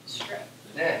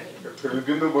Yeah. Have you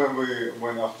been there when we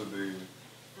went after that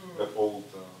old,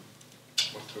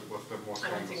 what's the most I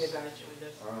don't think famous? they've actually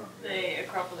did. The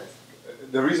Acropolis.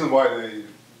 The reason why they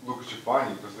look at you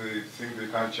funny because they think they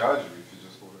can't charge you if you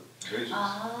just order veggies.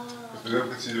 Because they don't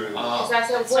consider it. Because I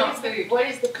said, It's not food. what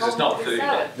is the it's problem not with the food.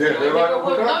 salad? Yeah, they're They like, go, we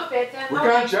well, can't- no feta, We no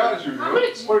can't veggie. charge you. How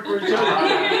much? What can we charge you?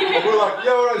 We're like,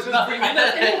 yeah, alright, just bring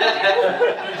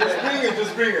it.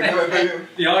 Just bring it. And then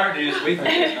The irony is we think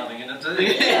there's nothing in it, do they?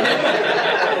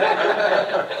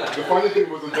 the funny thing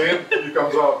was at the end, he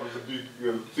comes out with a big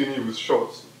thingy with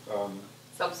shots.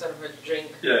 Some sort of a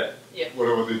drink. Yeah.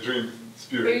 Whatever they drink,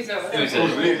 spirit. Ouzo. It's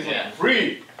Yeah.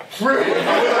 free! Free!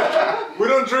 We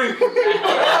don't drink! That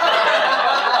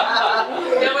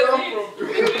was it. The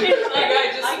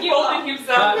guy just holding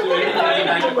himself. Can't do anything to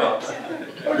make it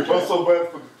better. You felt so bad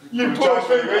for the charge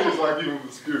for the veggies, like give them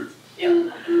the spirit. Yeah.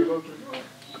 We don't drink.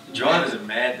 The drivers are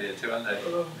mad there too, aren't they? Man,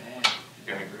 You're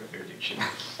going to agree with their addiction.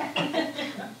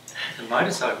 the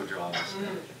motorcycle drivers.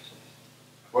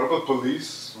 What about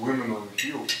police, women on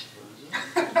heels?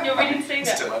 Yeah, we didn't see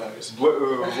that. Stilettos.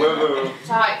 Leather.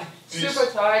 Tight. Jeez. Super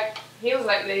tight. Heels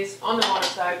like this, on the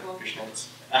motorcycle. Fishnets.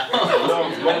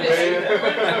 long hair.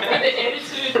 With the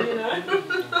attitude, you know.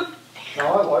 No, I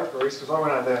like Greece because I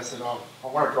went out there and said, oh, I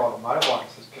want to drive a motorbike. He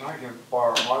says, can I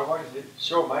borrow a motorbike? He said,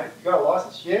 sure, mate. You got a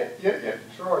license? Yeah,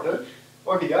 sure I do.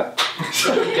 Off you go.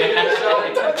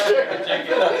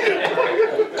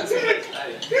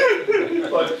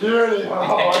 Like purity.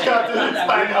 Oh, I can't do this,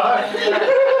 mate.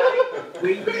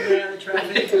 Weaving around the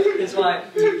traffic. It's like,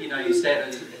 you know, you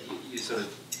stand and you sort of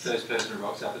first person who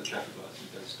rocks up at the traffic lights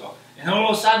and goes stop. And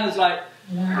all of a sudden it's like,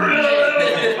 And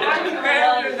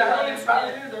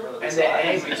they're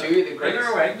angry too, the Greeks.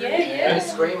 Yeah. They're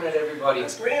screaming at everybody.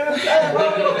 It's like a sport.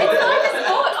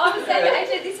 I was saying,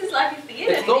 AJ, this is like a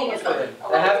theatre. It's normal for them.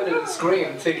 They have to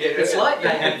scream to get it's like they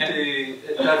have to,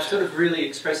 they're sort of really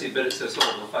expressive, but it's a sort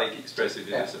of a fake expressive.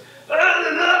 Yeah. It's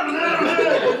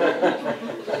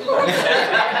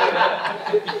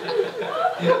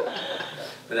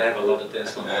but they have a lot of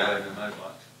desks on the road and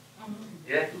motorbikes.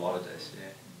 Yeah. A lot of desks, yeah.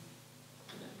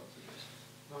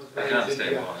 I can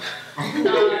understand why.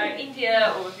 No,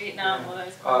 India or Vietnam or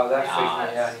those. Oh, that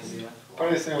freaked me out in India.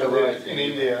 Funniest thing I did in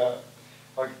India,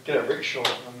 I get a rickshaw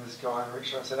from this guy in a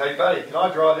rickshaw. I said, hey buddy, can I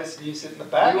drive this and you sit in the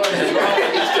back? You want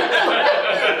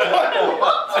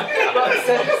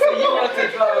to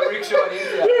drive a rickshaw in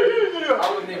India? I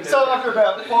wouldn't even So after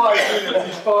about 5 minutes,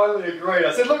 he's finally agreed.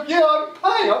 I said, look, yeah,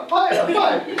 I'm paying.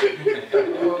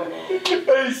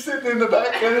 And he's sitting in the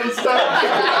back and he's stuck.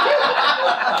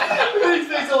 And he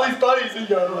sees all his buddies and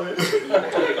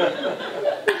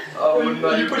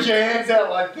you put your hands out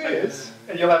like this,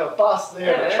 and you'll have a bus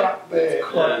there and a truck there.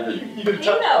 Like, you can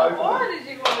touch both. Why did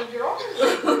you want to drive?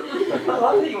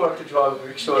 love that you want to drive a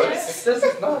rickshaw. This is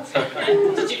nuts.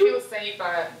 Did you feel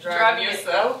safer driving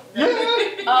yourself? Yeah.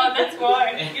 Oh, that's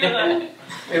why. You know.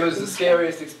 It was the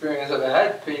scariest experience I've ever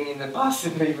had, being in the bus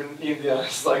in even India.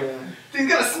 It's like, he's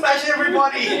gonna smash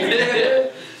everybody!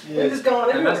 We're just going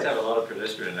They everywhere. must have a lot of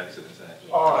pedestrian accidents, eh?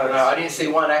 Oh, I don't know. I didn't see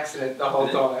one accident the whole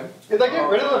time. Yeah, they get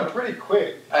rid of them pretty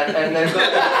quick. And they've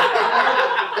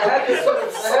got they have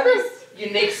this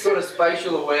unique sort of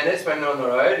spatial awareness when they're on the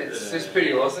road. It's just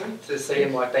pretty awesome to see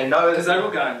them, like they know. Because they're all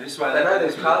going this way. They know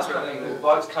there's cars coming, or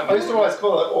bikes coming. I used to always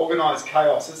call it organised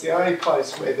chaos. It's the only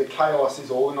place where the chaos is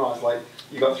organised. Like,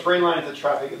 you've got 3 lanes of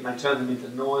traffic and they turn them into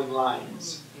 9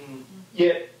 lanes.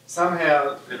 Yet,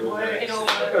 somehow, It all works. it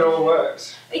all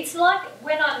works. It's like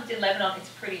when I lived in Lebanon, it's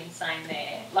pretty insane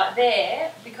there. Like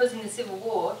there, because in the Civil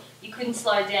War, you couldn't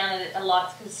slow down at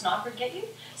lights because a sniper would get you.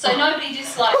 So nobody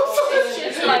just like, it was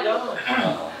just like,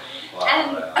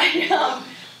 and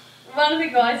one of the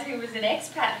guys who was an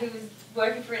expat who was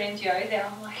working for an NGO there,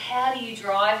 I'm like, how do you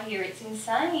drive here? It's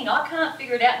insane. I can't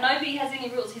figure it out. Nobody has any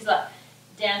rules. He's like,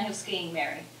 downhill skiing,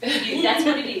 Mary. That's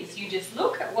what it is. You just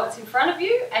look at what's in front of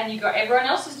you and you got everyone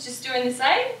else is just doing the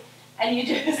same and you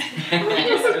just,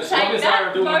 As long as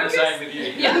they're doing the same with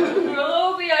you. Yeah, we'll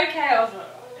all be okay. I was like,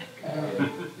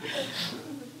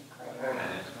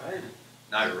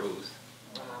 No rules.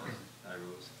 No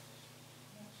rules.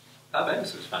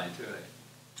 Barbados was funny too, eh?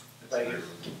 Vegas.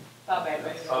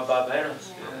 Barbados. Oh,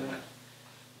 Barbados.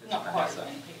 It's Not funny, quite so. so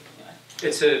many people, you know.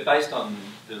 It's based on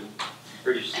the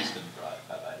British system, right,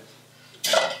 Barbados.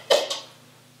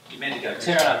 You're meant to go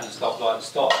turn up the stoplight,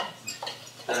 stop.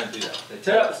 They don't do that. They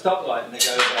turn up the stoplight and they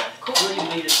go about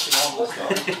 3 metres beyond the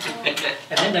stop.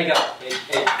 And then they go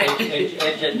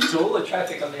edge, and so all the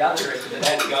traffic on the other end that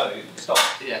had to go, stop.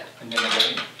 Yeah. And then they go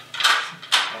in.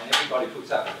 And everybody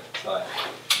puts up with it. It's like,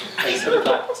 they sort of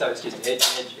like, so it's just edge.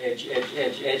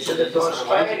 So they've gone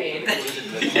straight in.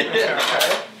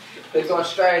 They've gone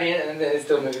straight in and then they're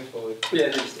still moving forward. Yeah,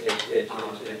 just edge.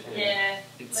 Yeah.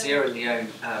 In Sierra Leone,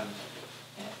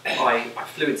 I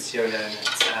flew into Sierra Leone at,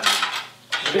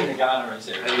 You've been to Ghana and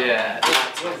Sierra Leone. yeah,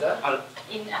 Where's that?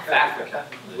 In Africa.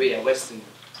 Western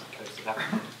coast of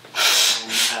Africa.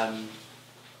 And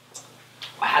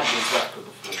I had been to Africa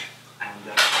before, and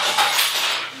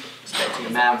expecting a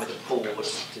man with a board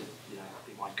to,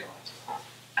 be my guide.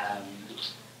 And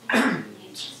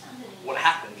what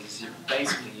happened is you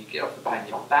get off the plane,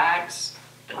 your bags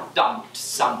are dumped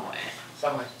somewhere in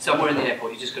the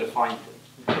airport. You just got to find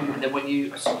them. And then when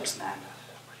I saw this man,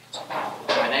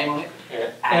 my name on it. Yeah.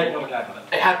 It had your name on it.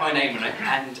 It had my name on it,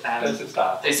 and It's a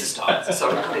start. It's a start. So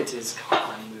I got into his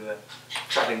car and we were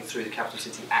travelling through the capital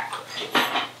city, Accra,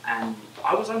 and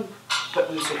I was on, but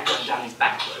we were sort of going down these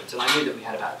back roads, and I knew that we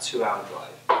had about a 2-hour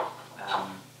drive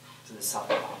to the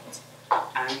southern part.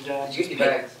 And Did you get your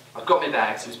bags? I got my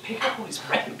bags. He was picking up all his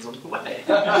friends on the way.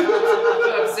 So I'm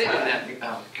sitting there thinking,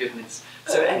 oh goodness.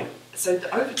 So anyway, so the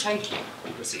overtaking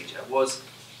procedure was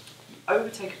you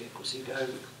overtake a vehicle, so you go.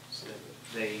 So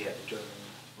they drove on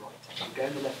the right, you go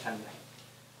in the left-hand lane,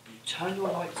 you turn your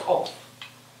lights off,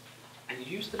 and you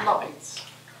use the lights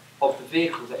of the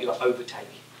vehicle that you're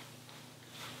overtaking.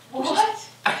 What?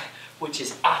 Which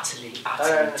is utterly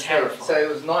terrifying. So it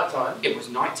was night time. It was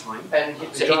night time. And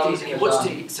so he's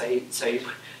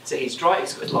got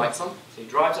his lights on, so he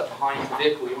drives up behind the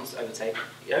vehicle he wants to overtake,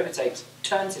 he overtakes,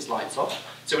 turns his lights off,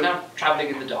 so we're now travelling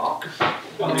in the dark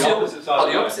On the opposite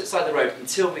side of the road.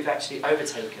 Until we've actually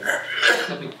overtaken,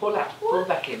 and we pull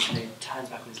back in and he turns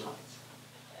back on his lights.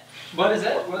 What is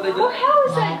that? What are they Well, doing? how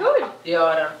is that good? Yeah,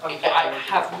 I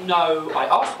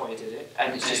asked why he did it,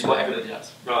 and it's just what everybody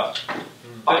does. Right.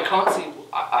 But I can't see,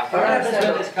 I don't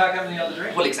understand This car coming the other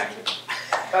direction? well, exactly.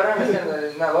 I don't understand that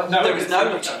there's no logic. No, There is no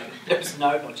logic. There is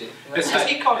no logic. Because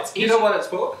he can't, You know what it's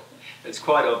for? It's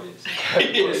quite obvious.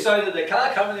 It's so that the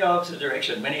car coming the opposite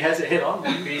direction, when he has it head on,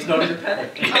 he's not in a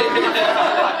panic. He's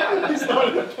not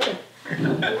in a panic.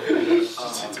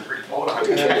 It's a pretty bold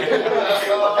idea.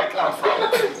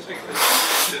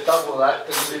 Double that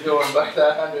because you're doing back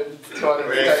that 100,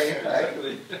 200 impact.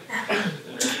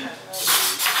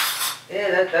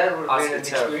 Yeah, that would have been an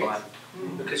terrifying. experience.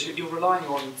 Because you're relying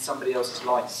on somebody else's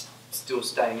lights still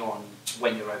staying on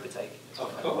when you're overtaking.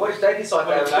 Which they decide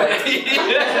they overtake.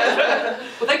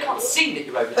 Well, they can't see that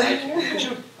you're overtaking because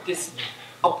you're this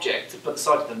object at the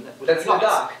side of them with That's in the lights.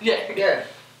 dark. Yeah.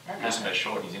 Maybe just go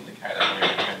short his indicator when you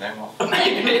turn them off. Like a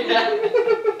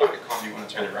cop, you want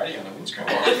to turn the radio on the windscreen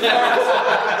off.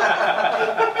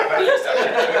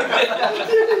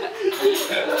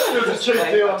 There's a cheap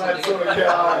deal on that sort of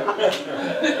car.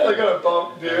 They got a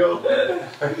bulk deal.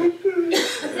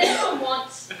 Does anyone want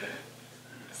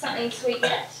something sweet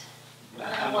yet? Wait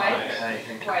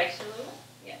a little.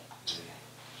 Yeah.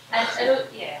 And it'll,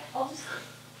 yeah, I'll just,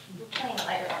 we'll clean it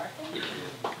later, I reckon.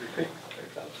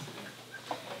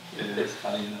 Yeah, it's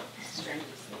funny, isn't it?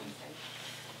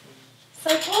 So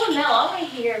Paul and Mel, I want to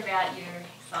hear about your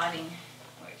exciting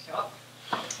workshop.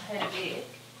 I heard a bit.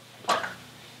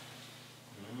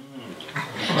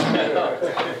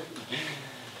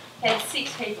 Had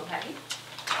 6 people, have you?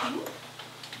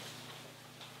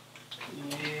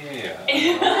 Yeah.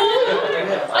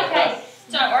 Okay,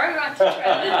 don't worry, we won't talk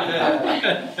about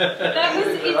that.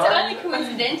 It's only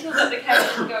coincidental that the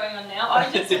camera's going on now. I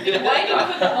was just waiting for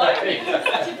the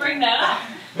moment to bring that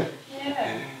up.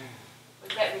 Yeah.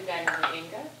 Was that with Daniel and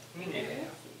Inga?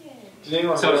 Yeah. Did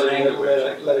anyone So it's an anger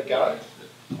let it go?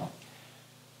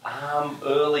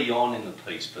 Early on in the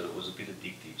piece, but it was a bit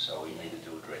addictive, so we needed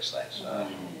to address that. So.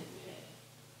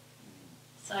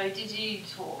 So did you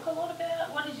talk a lot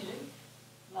about, what did you do?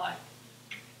 Like?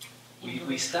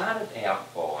 We started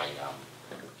out by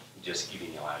just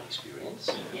giving our own experience,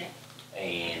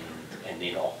 and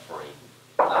then offering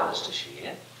others to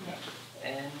share,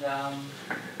 and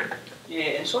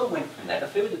and sort of went from that. A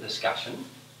fair bit of discussion,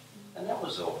 and that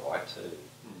was all right too.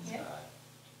 Yeah.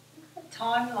 A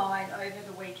timeline over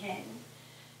the weekend,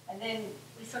 and then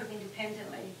we sort of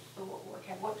independently thought,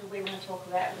 okay, what do we want to talk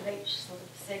about with each sort of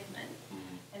segment,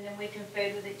 and then we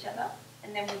conferred with each other,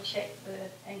 and then we checked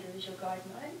the anger visual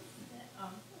guidelines.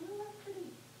 Pretty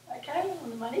okay on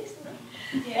the money, sort of.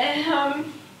 Yeah.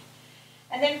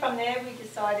 And then from there we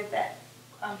decided that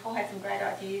Paul had some great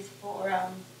ideas for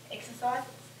exercises.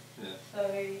 Yeah. So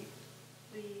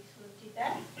we sort of did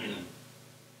that.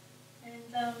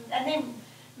 And then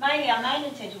mainly our main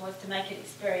intention was to make it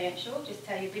experiential, just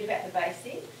tell you a bit about the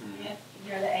basics. Yeah.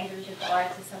 You know, the anger visual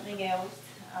guides or something else.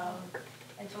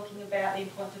 And talking about the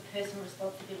importance of personal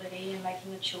responsibility and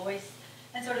making a choice,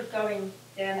 and sort of going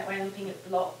down that way and looking at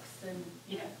blocks and,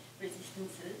 you know,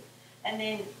 resistances, and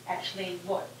then actually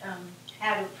what,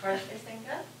 how to process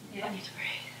anger. Yeah. I need to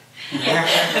breathe.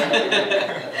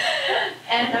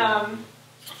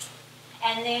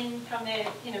 And then from there,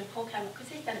 you know, Paul came, because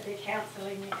he's done a bit of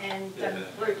counselling and done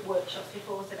group workshops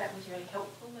before, so that was really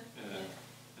helpful.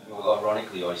 Well,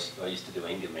 ironically, I used to do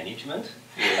anger management.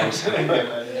 You used to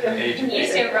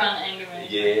run anger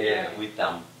management. Yeah, with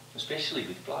especially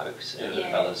with blokes and the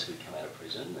fellas who'd come out of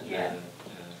prison,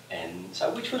 and so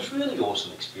which was really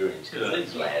awesome experience, because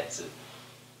these lads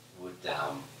would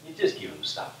you just give them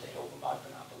stuff to help them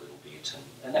open up a little bit,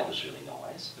 and that was really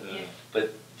nice.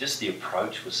 But just the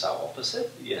approach was so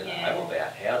opposite,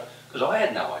 about how, because I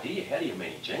had no idea how do you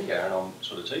manage anger, and I'm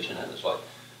sort of teaching it. It's like,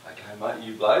 okay, mate,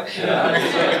 you blokes. Calm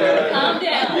down.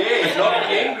 Yeah, not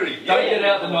be angry. Don't get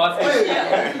out the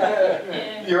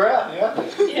knife. You're out, yeah,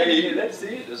 that's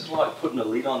it. It's like putting a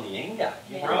lid on the anger.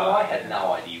 You know, I had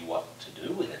no idea what to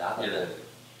do with it other than,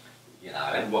 you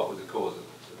know. And what was the cause of it?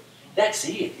 That's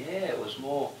it, yeah. It was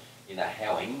more, you know,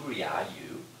 how angry are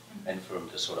you? And for them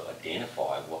to sort of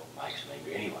identify what makes them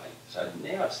angry anyway. So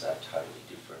now it's totally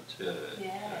different to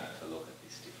look at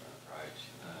this different approach.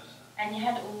 You know, so. And you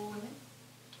had all women?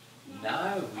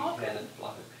 No, we had a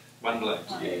bloke. One bloke?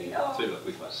 Yeah, two blokes.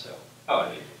 with myself.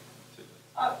 Oh, yeah.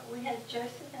 Oh, we had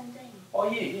Joseph and Dean.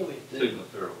 Oh, yeah, we had Dean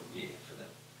for the early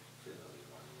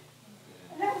one,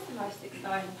 And that was the most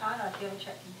exciting part, I feel,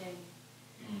 attracting Dean.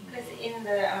 Because in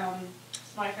the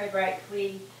Smoko break,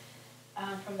 we,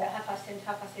 from about 10:30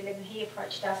 to 11:30, he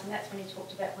approached us, and that's when he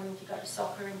talked about wanting to go to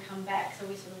soccer and come back. So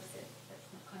we sort of said, that's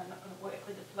kind of not going to work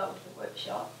with the flow of the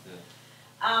workshop.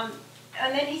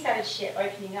 And then he started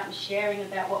opening up and sharing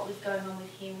about what was going on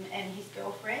with him and his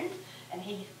girlfriend, and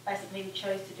he basically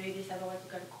chose to do this, otherwise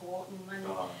we'd go to court and money.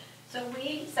 So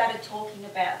we started talking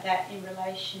about that in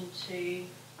relation to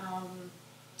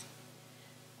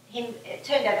him. It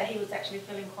turned out that he was actually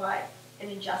feeling quite an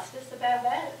injustice about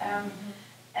that, and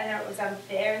that it was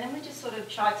unfair, and then we just sort of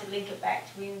tried to link it back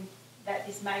to him, that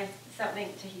this made something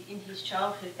in his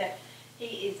childhood that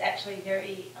he is actually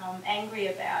very angry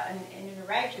about and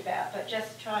enraged about, but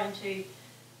just trying to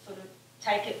sort of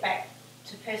take it back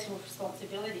to personal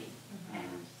responsibility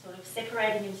and sort of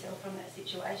separating himself from that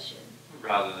situation.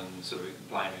 Rather than sort of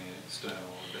blaming an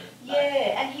external event.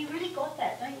 Yeah, and he really got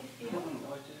that, don't you feel?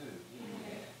 I do,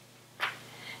 yeah.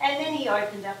 And then he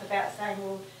opened up about saying,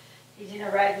 well, he's in a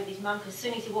road with his mum, because as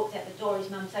soon as he walked out the door, his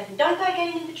mum saying, don't go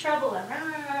getting into trouble, and rah,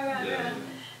 rah, rah, rah.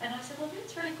 And I said, well,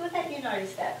 that's really good that you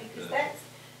noticed that, because that's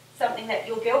something that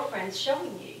your girlfriend's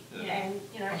showing you. And,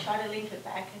 you know, try to link it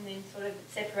back and then sort of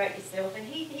separate yourself. And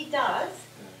he does.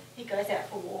 He goes out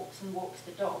for walks and walks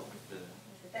the dog. I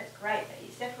said, that's great that you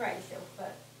separate yourself,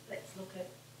 but let's look at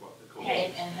what the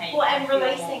hate and hate. Well, and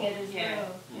releasing it as yeah.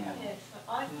 well. Yeah. Yeah, so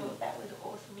I thought that was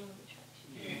awesome law of attraction.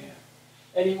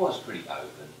 Yeah. And he was pretty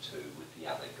open too with the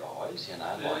other guys, you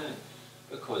know, like,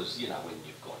 because, you know, when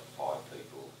you've got 5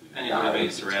 people who... And you would have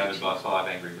been surrounded by 5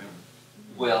 angry women.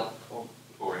 Well...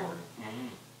 4 angry.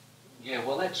 Yeah,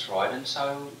 well, that's right. And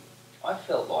so I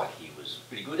felt like he was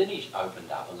pretty good, and he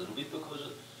opened up a little bit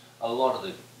because a lot of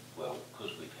the... Well,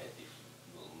 because we've had different...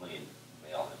 Well, me and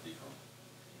Mel have different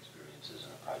experiences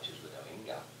and approaches with our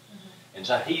anger. And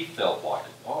so he felt like,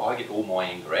 oh, I get all my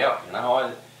anger out, you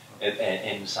know,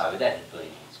 and so that had been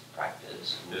his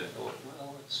practice. And we thought,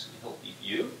 well, it's healthy for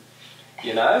you,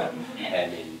 you know,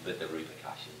 and then, but the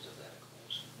repercussions of that, of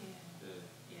course.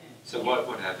 So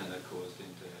what happened that caused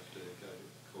him to have to go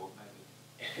to court,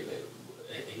 maybe?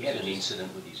 He had an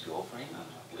incident with his girlfriend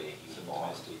where he was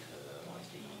involved with her, I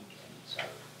think, and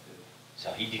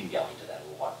so he didn't go into that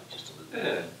a lot, but just a little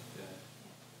bit.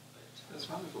 That's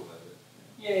wonderful, though.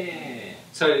 Yeah.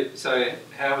 So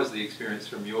how was the experience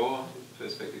from your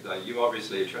perspective, though? You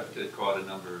obviously attracted quite a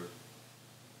number of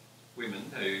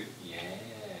women who... Yeah.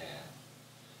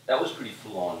 That was pretty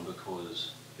full on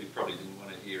because... Who probably didn't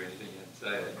want to hear anything you had to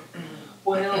say.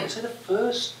 Well, so the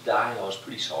first day I was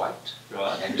pretty psyched.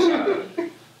 Right. And so...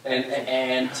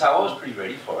 And so I was pretty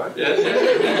ready for it.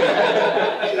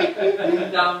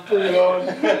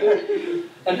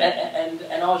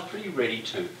 And I was pretty ready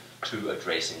to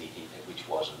address anything which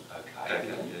wasn't okay.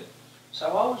 So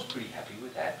I was pretty happy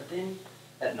with that. But then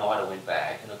at night I went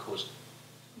back, and of course,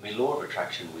 my law of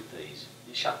attraction with these,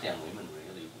 it shut down women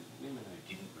really, women who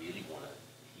didn't really want to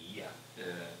hear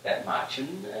that much.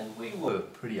 And we were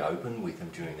pretty open with them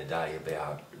during the day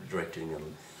about directing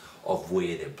them of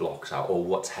where their blocks are or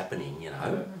what's happening, you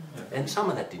know. And some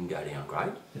of that didn't go down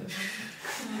great.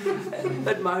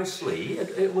 But mostly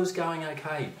it was going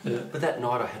okay. But that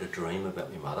night I had a dream about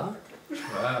my mother.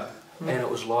 Wow. And it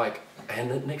was like, and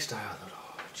the next day I thought,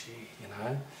 oh gee, you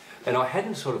know. And I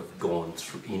hadn't sort of gone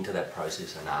into that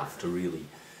process enough to really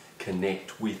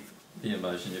connect with the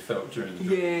emotion you felt during the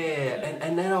dream. Yeah,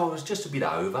 and then I was just a bit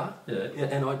over.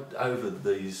 And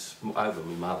over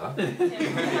my mother.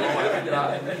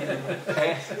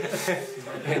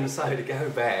 And so to go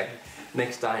back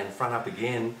next day and front up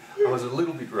again, I was a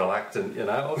little bit reluctant, you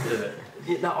know.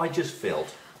 I just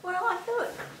felt. Well, I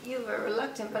thought you were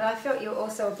reluctant, but I felt you were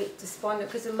also a bit despondent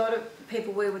because a lot of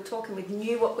people we were talking with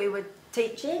knew what we were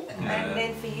teaching, and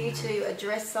then for you to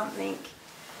address something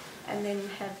and then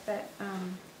have that...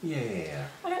 Yeah.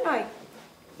 I don't know.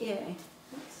 Yeah.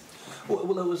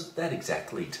 Well, it was that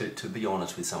exactly, to be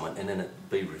honest with someone and then it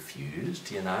be refused,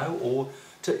 you know, or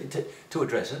to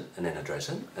address it and then address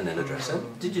it and then address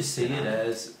it. Did you see it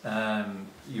as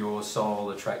your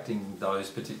soul attracting those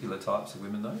particular types of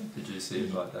women, though? Did you see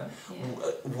it like that?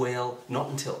 Well, not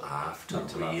until after,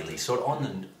 really. Sort of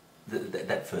on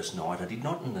that first night. I did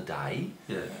not in the day,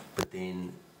 but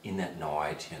then... In that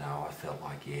night, you know, I felt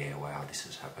like, yeah, wow, this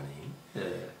is happening.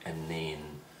 And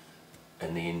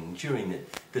then during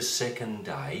the second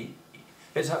day,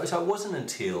 so it wasn't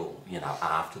until, you know,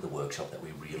 after the workshop that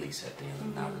we really sat down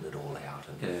and noted it all out,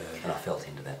 and I felt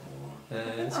into that more.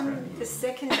 On the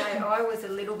second day, I was a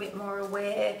little bit more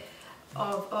aware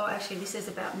of, oh, actually, this is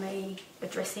about me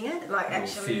addressing it, like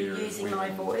actually using my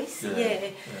voice.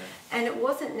 And it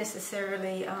wasn't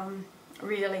necessarily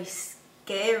really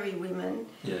scary women.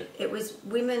 It was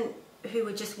women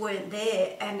who just weren't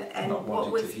there and not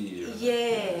what was to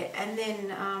hear. And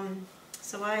then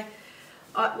so I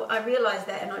realised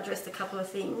that, and I addressed a couple of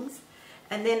things,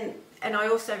 and I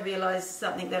also realised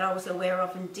something that I was aware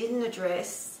of and didn't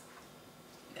address,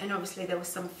 and obviously there was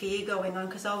some fear going on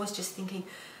because I was just thinking,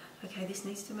 okay, this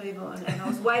needs to move on, and I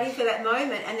was waiting for that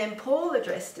moment, and then Paul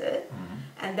addressed it,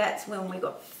 and that's when we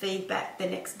got feedback the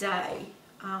next day.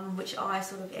 Which I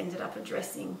sort of ended up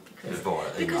addressing because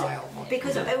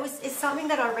it's something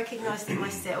that I recognised in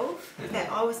myself, that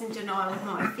I was in denial of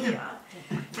my fear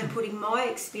and putting my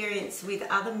experience with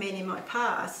other men in my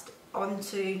past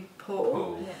onto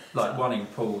Paul. Like wanting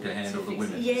Paul to handle the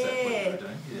women. Yeah. Is that what you were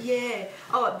doing? Yeah.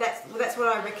 Oh, that's what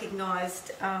I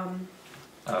recognised.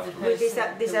 With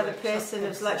this other person, it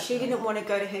was like she didn't want to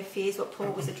go to her fears. What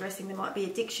Paul was addressing, there might be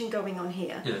addiction going on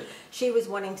here. She was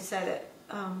wanting to say that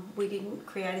we didn't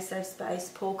create a safe space.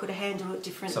 Paul could have handled it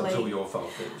differently. So it's all your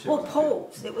fault. Well,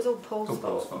 Paul's. It was all Paul's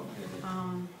fault.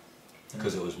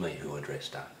 Because it was me who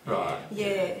addressed her. Right.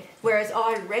 Yeah. Whereas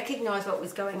I recognised what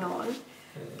was going on,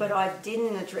 but I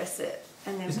didn't address it.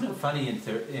 And then isn't it funny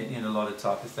in a lot of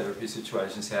type of therapy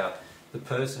situations how the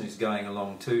person who's going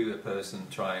along to a person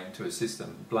trying to assist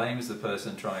them blames the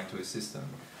person trying to assist them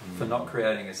for not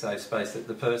creating a safe space that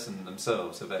the person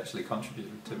themselves have actually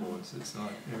contributed towards. It's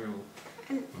like real.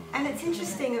 And it's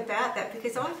interesting about that,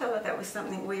 because I felt like that was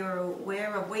something we were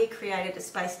aware of. We created a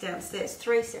space downstairs,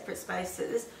 3 separate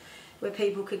spaces where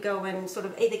people could go and sort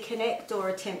of either connect or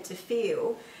attempt to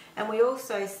feel. And we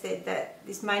also said that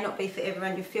this may not be for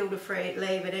everyone, you feel free to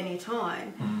leave at any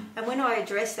time. And when I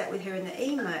addressed that with her in the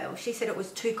email, she said it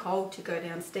was too cold to go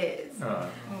downstairs.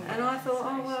 And I thought,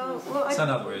 oh well... So in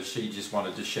other words, she just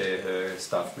wanted to share her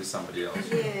stuff with somebody else.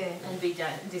 Yeah. And be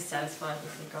dissatisfied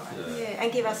with the guy. Yeah,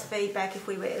 and give us feedback if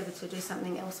we were able to do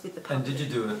something else with the public. And did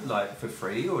you do it like for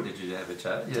free, or did you have a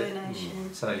chat? Yeah.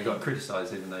 Donation. So you got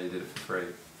criticised even though you did it for free.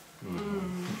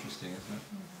 Interesting, isn't it?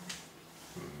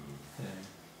 Yeah.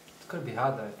 It's got to be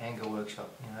hard though, anger workshop,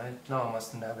 you know. No one wants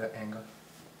to know about anger.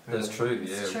 That's true,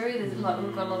 yeah. It's true, there's we've got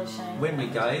a lot of shame. When we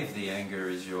gave the Anger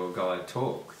is Your Guide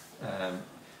talk,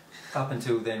 up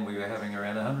until then we were having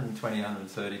around 120,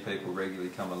 130 people regularly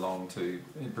come along to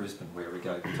in Brisbane where we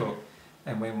gave the talk.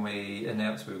 And when we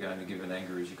announced we were going to give an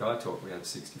Anger is Your Guide talk, we had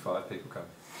 65 people come.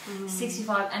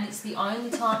 65, and it's the only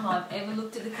time I've ever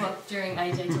looked at the clock during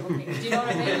AJ talking. Do you know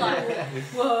what I mean? Like,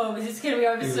 whoa, is this going to be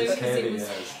over soon? Because it was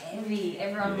heavy.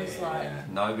 Everyone was like,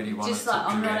 nobody wanted just like,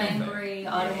 to I'm do not anything. angry,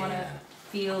 I don't want to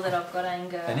feel that I've got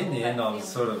anger. And in the end I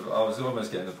was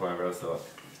almost getting to the point where I thought,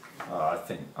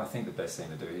 I think the best thing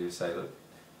to do here is say, look,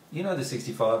 you know the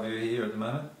 65 who are here at the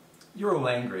moment? You're all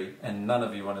angry and none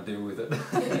of you want to deal with it.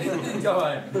 Go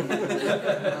home.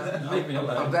 Leave me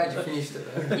alone. I'm glad you finished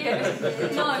it though. Yeah.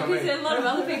 No, because a lot of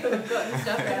other people have gotten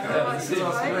stuff out.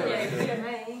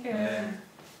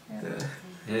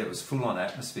 Yeah, it was full on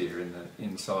atmosphere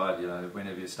inside, you know,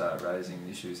 whenever you start raising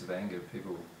issues of anger,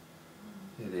 people,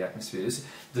 the atmospheres.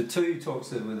 The 2 talks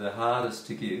that were the hardest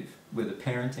to give were the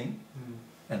parenting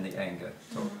and the anger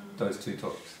talk. Those 2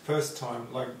 talks. First time,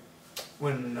 like,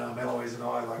 when Eloise and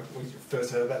I, like, we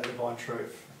first heard about the Divine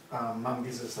Truth, Mum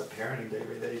gives us a parenting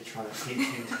DVD trying to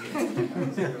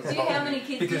hint. Do you know how many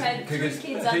kids you had? 3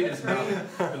 kids under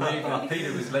 3? Believe that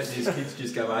Peter was letting his kids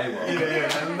just go AWOL.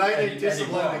 Yeah, and they need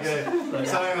discipline again.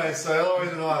 So anyway, so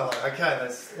Eloise and I are like, okay,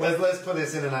 let's put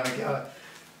this in and have a go.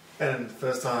 And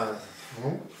first time,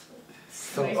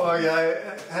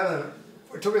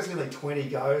 it took us nearly 20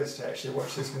 goes to actually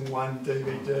watch this one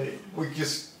DVD.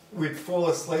 We'd fall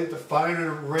asleep, the phone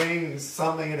would ring,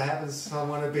 something had happened,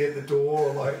 someone would be at the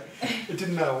door, like, it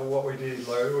didn't know what we did,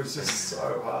 like, it was just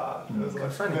so hard. It was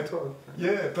like, funny talk.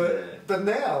 Yeah, but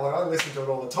now, like, I listen to it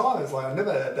all the time, it's like, I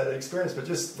never had that experience, but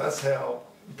just, that's how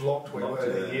blocked we were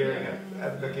to hearing it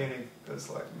at the beginning. It's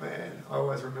like, man, I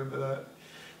always remember that,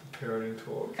 the parenting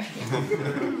talk.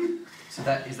 So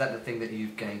is that the thing that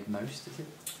you've gained most, is it?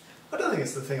 I don't think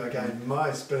it's the thing I gained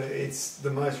most, but it's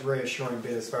the most reassuring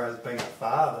bit as far as being a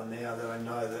father now that I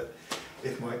know that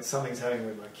if something's happening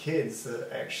with my kids,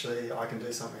 that actually I can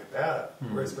do something about it.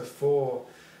 Whereas before,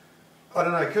 I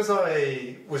don't know, because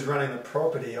I was running the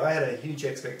property, I had a huge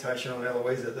expectation on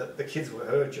Eloisa that the kids were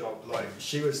her job. Like,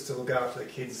 she was to look after the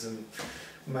kids and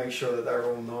make sure that they were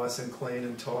all nice and clean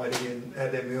and tidy and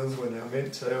had their meals when they were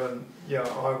meant to. And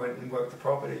I went and worked the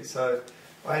property. So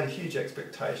I had huge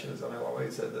expectations on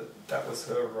Eloisa that was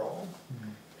her role.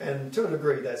 And to a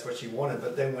degree that's what she wanted,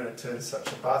 but then when it turned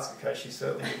such a basket case, she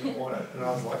certainly didn't want it. And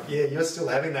I was like, yeah, you're still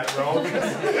having that role.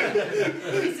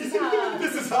 This is hard.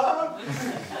 This is hard.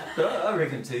 But I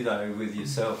reckon too, though, with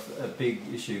yourself, a big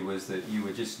issue was that you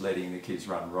were just letting the kids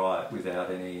run riot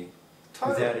without any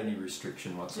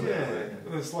restriction whatsoever.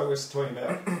 Yeah, it was like we were talking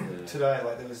about today,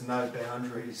 like there was no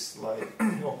boundaries, like,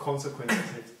 or consequences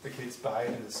if the kids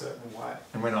behaved in a certain way.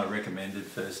 And when I recommended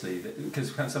firstly,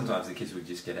 because sometimes the kids would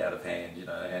just get out of hand, you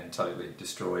know, and totally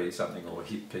destroy something or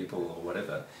hit people or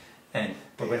whatever.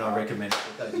 But when I recommended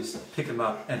that they just pick them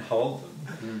up and hold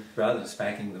them, rather than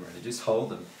spanking them, really, just hold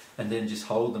them, and then just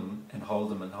hold them and hold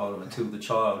them and hold them until the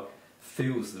child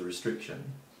feels the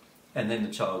restriction. And then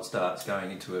the child starts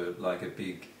going into a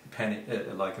big panic,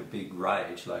 like a big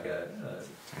rage, like a.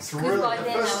 Because by then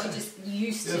they were just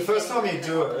used to. The first time you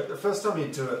do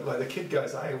it, like the kid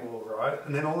goes AWOL, right?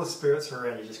 And then all the spirits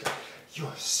around you just go,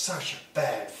 "You're such a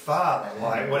bad father,"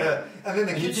 like whatever. And then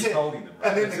the kid just holding them, right?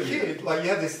 And then the kid, like, you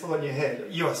have this thought in your head,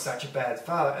 "You're such a bad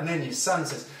father," and then your son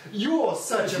says, "You're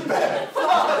such a bad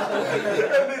father,"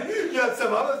 and then you have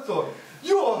some other thought.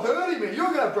 "You're hurting me.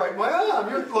 You're going to break my arm."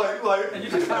 You're like, and you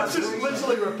just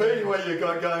literally repeating what you've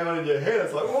got going on in your head.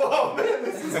 It's like, whoa, man,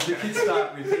 this is. The kids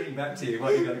start repeating back to you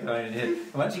what you've got going on in your head.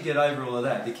 And once you get over all of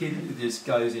that, the kid just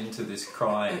goes into this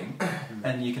crying,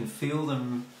 and you can feel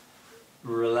them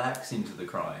relax into the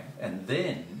crying, and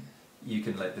then you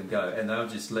can let them go, and they'll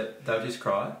just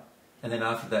cry, and then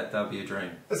after that they'll be a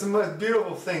dream. It's the most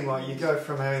beautiful thing. Like you go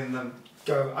from having them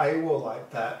go AWOL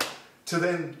like that to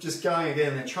then just going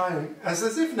again and training as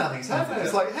if nothing's happened.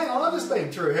 It's like, hang on, I've just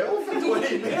been through hell for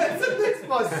 20 minutes, and that's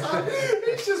my son.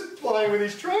 He's just playing with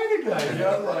his trainer game. You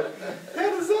know, like, how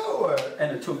does that work?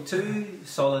 And it took 2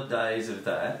 solid days of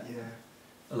that. Yeah.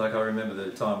 Like I remember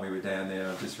the time we were down there,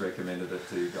 I just recommended it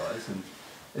to you guys, and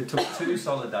it took 2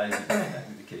 solid days of doing that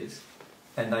with the kids,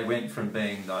 and they went from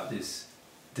being like this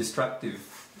destructive,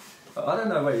 I don't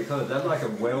know what you call it, they're like a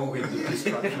whirlwind of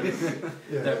destruction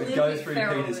that would go through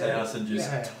Peter's house and just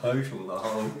total the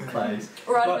whole place.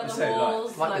 Right like on the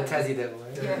walls. Like the Tassie Devil.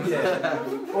 Yeah.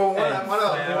 Well, one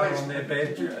of the boys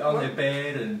on their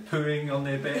bed and pooing on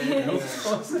their bed and all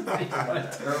sorts of things.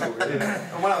 Like, terrible, really.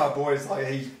 And one of our boys, like,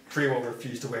 he pretty well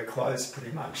refused to wear clothes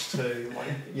pretty much too. Like,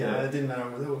 you know, it didn't matter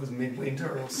whether it was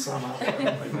midwinter or summer.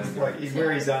 Like he'd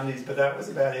wear his undies, but that was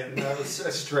about it. And that was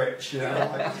a stretch, you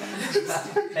know.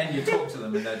 Like. And you talk to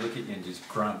them and they'd look at you and just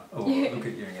grunt, or look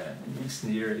at you and go, you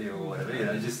sneer at you or whatever. You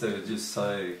know, they were just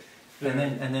so. And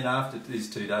then after these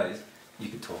 2 days, you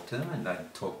could talk to them and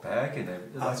they'd talk back, and it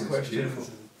was beautiful.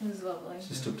 It was lovely. It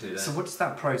just took 2 days. So what's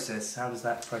that process? How does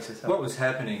that process happen? What was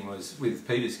happening was with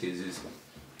Peter's kids is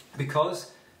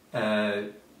because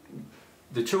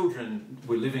the children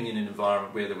were living in an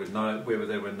environment where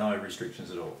there were no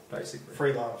restrictions at all, basically.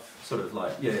 Free love. Sort of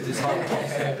like, this whole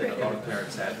concept that a lot of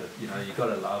parents have, that, you know, you've got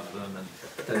to love them and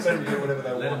let them do whatever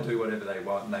they want. Let them do whatever they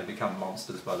want, and they become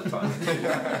monsters by the time,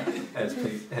 as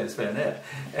Pete has found out.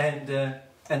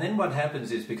 And then what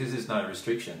happens is, because there's no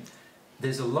restriction,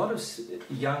 there's a lot of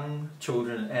young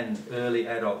children and early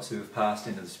adults who have passed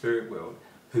into the spirit world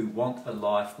who want a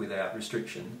life without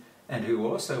restriction, and who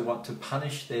also want to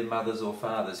punish their mothers or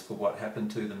fathers for what happened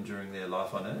to them during their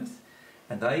life on earth.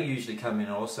 And they usually come in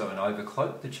also and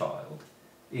overcloak the child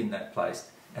in that place,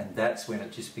 and that's when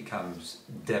it just becomes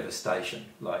devastation.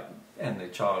 And the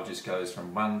child just goes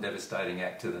from one devastating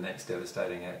act to the next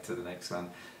devastating act to the next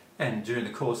one. And during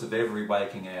the course of every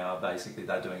waking hour, basically,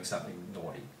 they're doing something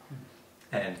naughty.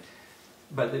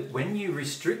 But when you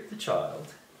restrict the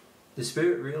child, the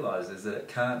spirit realises that it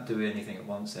can't do anything it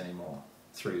wants anymore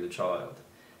through the child.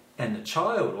 And the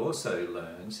child also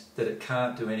learns that it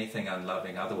can't do anything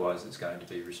unloving, otherwise it's going to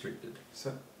be restricted.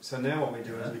 So now what we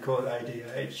do is we call it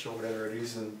ADH or whatever it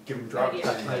is, and give them drugs.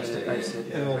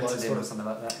 And all those sort of something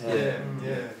like that.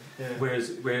 Yeah.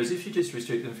 Whereas if you just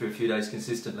restrict them for a few days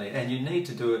consistently, and you need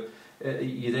to do it,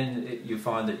 you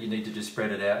find that you need to just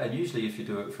spread it out. And usually if you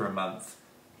do it for a month,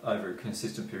 over a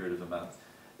consistent period of a month,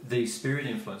 the spirit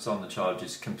influence on the child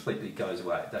just completely goes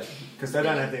away. Because they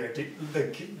don't have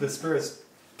the spirits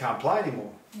can't play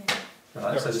anymore. Yeah.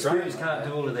 Right? So the spirits can't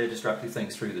do all of their destructive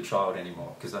things through the child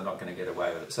anymore, because they're not going to get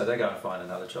away with it. So they go and find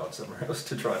another child somewhere else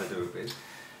to try to do it with.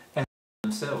 And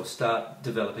themselves start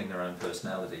developing their own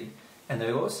personality, and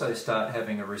they also start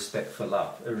having a respect for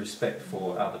love, a respect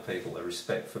for other people, a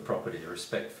respect for property, a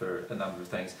respect for a number of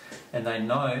things. And they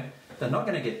know they're not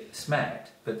going to get smacked,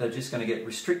 but they're just going to get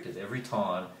restricted every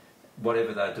time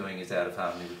whatever they're doing is out of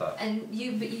harmony with love. And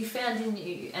you found, didn't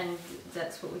you, and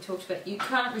that's what we talked about, you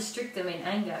can't restrict them in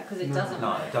anger because it doesn't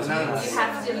work. No, it doesn't work. You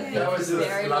have to be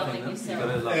very loving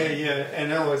yourself.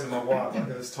 And Eloise, my wife,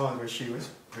 there was times where she was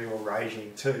pretty well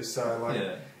raging too,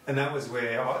 so and that was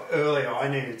where earlier I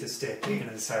needed to step in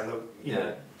and say, look, you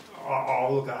know,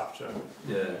 I'll look after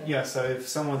them. So if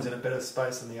someone's in a better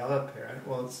space than the other parent,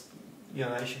 well, it's, you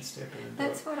know, they should step in.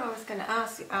 That's what I was going to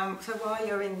ask. So while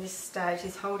you're in this stage,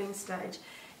 this holding stage,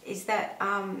 is that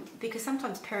because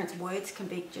sometimes parents' words can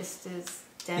be just as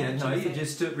damaging. You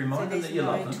just remind them that you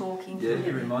love them.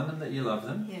 You remind them that you love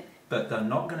them. But they're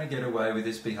not going to get away with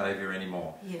this behaviour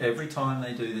anymore. Every time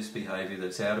they do this behaviour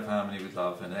that's out of harmony with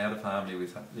love and out of harmony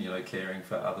with, you know, caring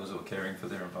for others or caring for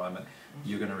their environment,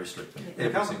 you're going to restrict them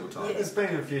every single time. There's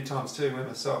been a few times too with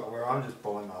myself where I'm just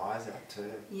bawling my eyes out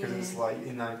too, because it's like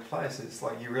in those places,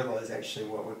 like you realise actually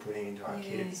what we're putting into our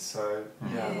kids. So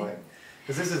you know, like,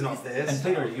 because this is not theirs. And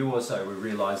Peter, you also will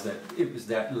realise that it was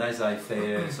that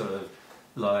laissez-faire sort of,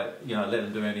 like, you know, let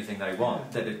them do anything they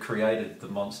want, that had created the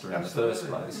monster in the first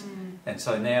place. And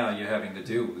so now you're having to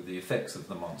deal with the effects of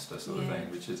the monster sort of thing,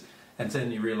 which is, and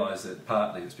then you realise that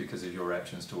partly it's because of your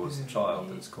actions towards the child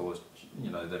that's caused,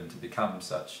 you know, them to become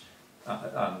such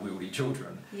unwieldy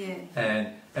children.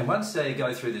 And once they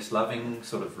go through this loving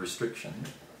sort of restriction,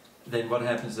 then what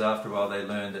happens is after a while they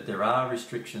learn that there are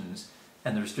restrictions,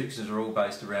 and the restrictions are all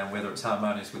based around whether it's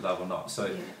harmonious with love or not.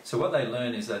 So what they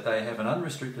learn is that they have an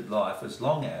unrestricted life as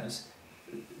long as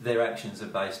their actions are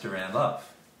based around love.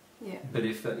 Yeah. But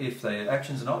if their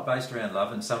actions are not based around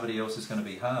love and somebody else is going to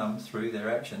be harmed through their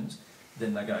actions,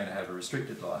 then they're going to have a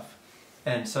restricted life.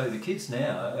 And so the kids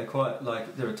now are quite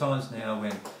like, there are times now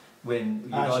when you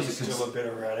guys she's are still a bit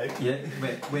erratic. Yeah,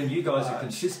 when you guys are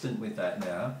consistent with that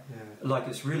now, yeah. like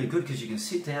it's really good because you can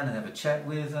sit down and have a chat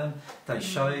with them. They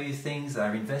show you things.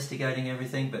 They're investigating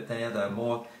everything, but now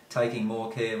they're taking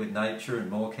more care with nature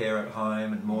and more care at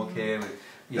home and more care with.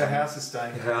 The house is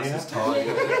staying. The house is tidy.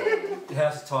 The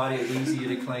house is tidy, easier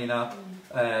to clean up.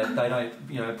 They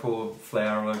don't, pour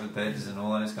flour over the beds and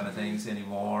all those kind of things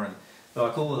anymore, and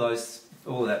like all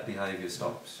of that behaviour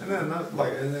stops. And then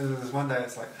there's one day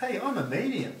it's like, hey, I'm a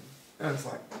medium. And it's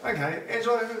like, okay,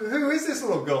 Angela, who is this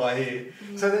little guy here?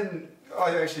 So then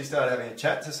I actually started having a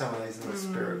chat to some of these little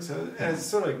spirits. And it's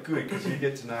sort of good because you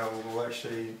get to know, well,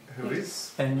 actually, who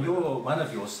is. And one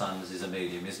of your sons is a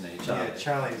medium, isn't he, Charlie? Yeah,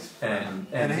 Charlie's.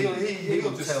 And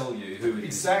he'll just tell you who it is.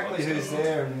 Exactly who's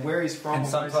there and where he's from. And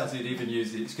sometimes he'd even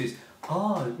use the excuse,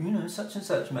 such and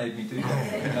such made me do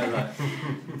that.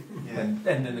 And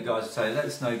then the guys would say,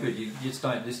 that's no good. You just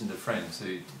don't listen to friends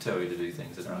who tell you to do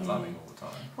things that are unloving all the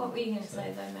time. What were you going to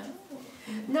say though, Mel?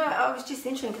 No, I was just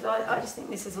interested because I just think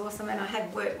this is awesome, and I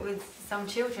have worked with some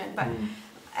children, but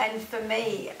and for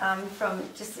me, from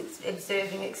just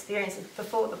observing experiences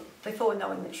before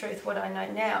knowing the truth, what I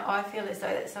know now, I feel as though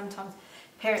that sometimes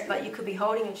parents, like you could be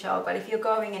holding a child, but if you're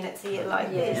going in its ear like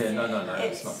this, no,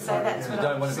 it's not. So that's what you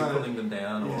don't want to be pulling them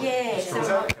down. Or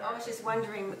so I was just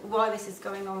wondering why this is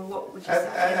going on. What would you say?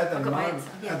 At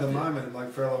the moment,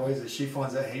 like for Eloisa, she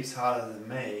finds it heaps harder than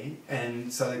me,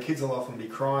 and so the kids will often be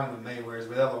crying with me, whereas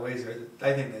with Eloisa,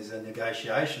 they think there's a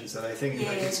negotiation, so they think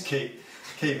they just keep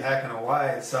hacking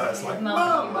away. So it's like,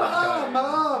 Mum,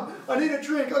 I need a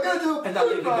drink. I gotta do a poo, Mum.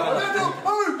 I gotta do a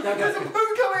poo. There's a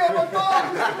poo coming out of my bum.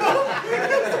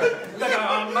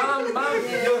 Mum,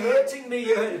 you're hurting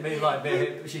me. Like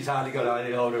she's hardly got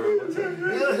any hold her.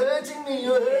 You're hurting me.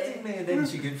 And then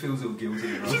she feels all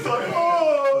guilty. She's like,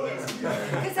 oh.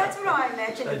 Because that's what I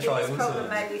imagine the biggest problem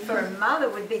maybe for a mother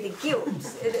would be the guilt.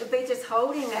 It would be just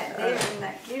holding that there in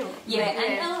that guilt. Yeah,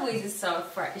 and Eloise is so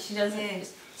afraid. She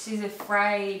doesn't. She's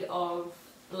afraid of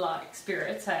like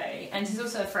spirits, and she's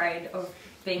also afraid of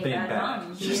being a bad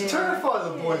mum. She's terrified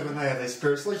of the boys when they have their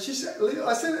spirits. Like I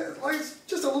said, it's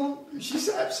just a little. She's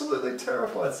absolutely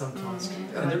terrified sometimes.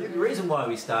 And the reason why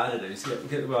we started it is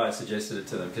why I suggested it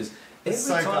to them because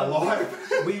every time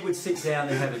we would sit down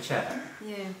and have a chat,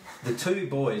 the two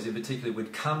boys in particular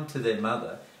would come to their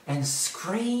mother and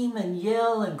scream and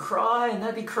yell and cry, and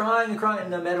they'd be crying and crying, and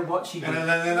no matter what she did. And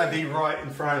then they'd be right in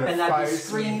front of her face. And they'd be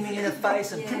screaming in her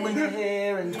face and pulling her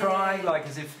hair and crying like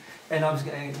as if. And I was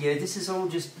going, this is all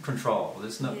just control.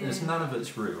 There's none of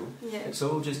it's real. Yeah. It's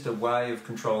all just a way of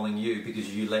controlling you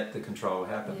because you let the control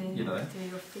happen,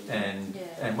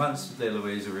 And once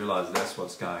Eloisa realises that's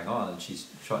what's going on, and she's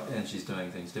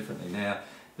doing things differently now,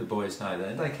 the boys know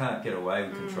that they can't get away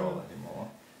with control anymore,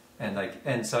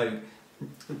 and so.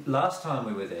 Last time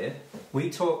we were there, we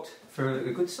talked for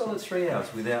a good solid 3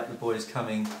 hours without the boys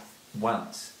coming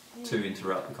once to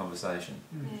interrupt the conversation.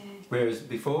 Whereas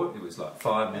before, it was like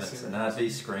 5 minutes and they'd be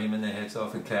screaming their heads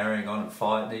off and carrying on and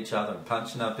fighting each other and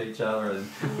punching up each other and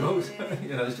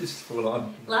it's just full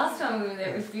on. Last time we were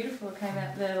there, it was beautiful. It came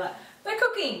out there like, they're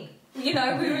cooking! We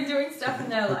were doing stuff and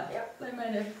they were like, yep, they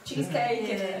made a cheesecake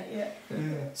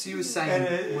and So you were saying...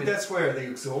 And that's where the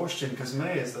exhaustion, because me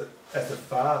as the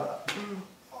father,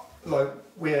 like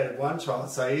we had one child,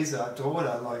 so here's our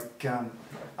daughter, like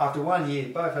after 1 year,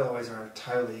 both Eloise are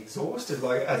totally exhausted,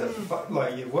 like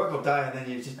like you work all day and then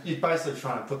you're basically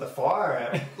trying to put the fire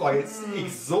out, like it's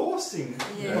exhausting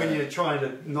when you're trying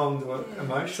to numb the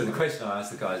emotion. So the question I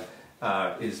asked the guys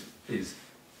is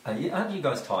aren't you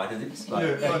guys tired of this? Like,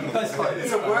 is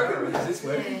it working? Is this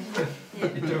working? You're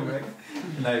doing work?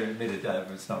 And they admitted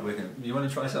it's not working. You want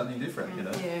to try something different,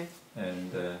 Yeah.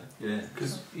 And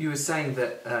because you were saying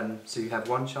that so you have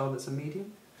one child that's a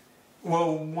medium.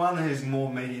 Well, one who's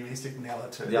more mediumistic than the other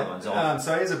two. The other one's old.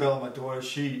 So Isabella, my daughter,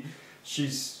 she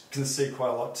can see quite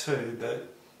a lot too, but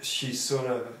she's sort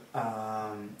of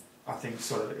I think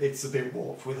it's a bit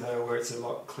warped with her, where it's a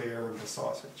lot clearer and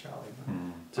precise with Charlie.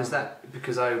 So is that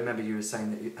because I remember you were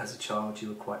saying that as a child you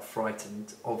were quite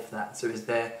frightened of that? So is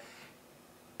there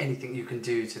anything you can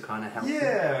do to kind of help?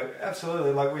 Yeah,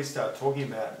 absolutely. Like we start talking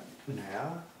about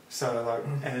now. So like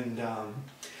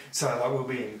we'll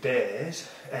be in bed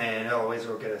and Eloisa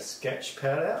will get a sketch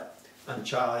pad out and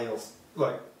Charlie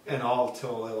will and I'll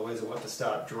tell Eloisa what to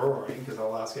start drawing because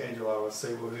I'll ask Angela, I'll see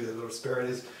who the little spirit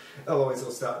is. Eloisa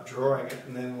will start drawing it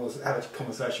and then we'll have a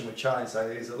conversation with Charlie and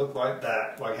say, does it look like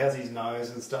that? Like how's his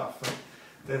nose and stuff?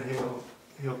 And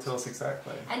then He'll tell us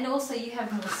exactly. And also you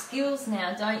have more skills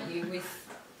now, don't you, with,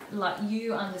 like,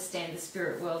 you understand the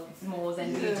spirit world more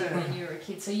than you did when you were a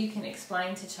kid, so you can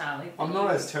explain to Charlie. I'm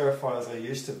not as terrified as I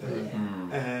used to be.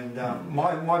 And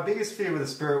my biggest fear with the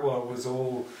spirit world was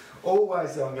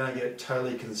always that I'm going to get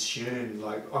totally consumed,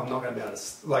 like I'm not going to be able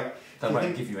to, like... They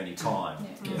won't give you any time.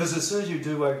 Because as soon as you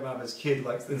do wake them up as a kid,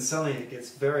 like, then suddenly it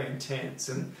gets very intense,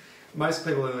 and most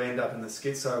people who end up in the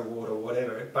schizo ward or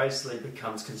whatever, it basically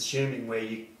becomes consuming where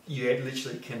you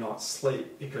literally cannot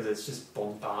sleep because it's just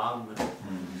bombardment.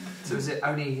 So is it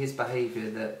only his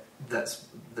behaviour that's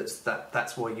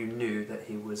why you knew that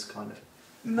he was kind of...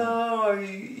 No,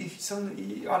 I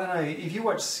don't know, if you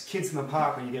watch kids in the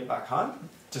park when you get back home,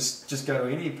 just go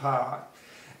to any park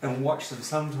and watch them,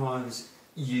 sometimes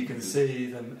you can see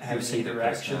them having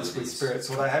interactions with spirits,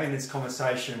 or they're having this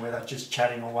conversation where they're just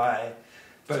chatting away.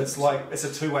 But it's like, it's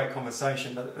a two-way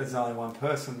conversation, but there's only one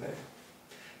person there.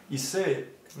 You see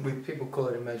it. People call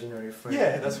it imaginary friend.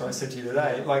 Yeah, that's what I said to you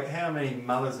today. Like, how many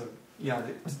mothers have, you know,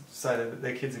 say that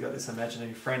their kids have got this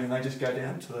imaginary friend and they just go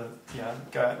down to the, you know,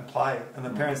 go out and play. And the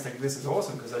parents think this is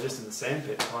awesome because they're just in the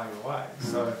sandpit playing away.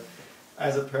 So,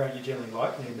 as a parent, you generally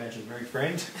like the imaginary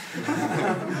friend.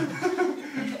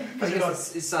 I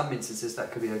guess in some instances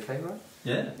that could be okay, right?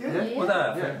 Yeah. Well, they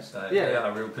are friends. They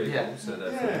are real people, so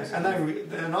they're friends.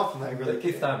 And often they really...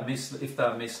 If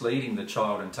they're misleading the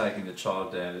child and taking the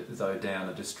child down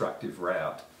a destructive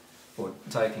route, or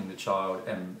taking the child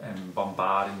and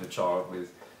bombarding the child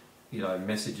with, you know,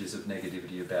 messages of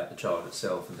negativity about the child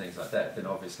itself and things like that, then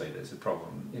obviously there's a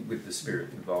problem with the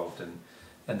spirit involved,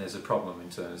 and there's a problem in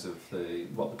terms of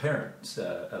what the parents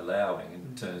are allowing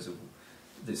in terms of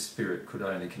this spirit could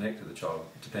only connect to the child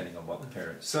depending on what the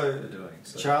parents are doing.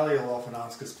 So Charlie will often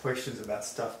ask us questions about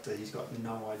stuff that he's got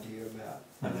no idea about,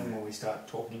 and then when we start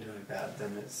talking to him about it,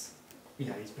 then it's, you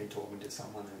know, he's been talking to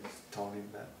someone who's told him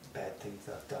about bad things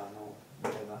they've done or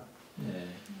whatever.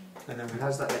 And then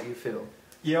how's that make you feel?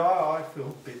 Yeah, I feel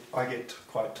a bit, I get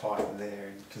quite tight there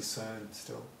and concerned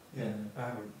still. I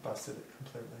haven't busted it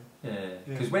completely.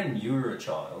 Because when you were a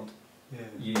child,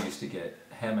 you used to get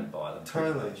hammered by them.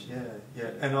 Totally,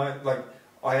 and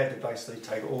I had to basically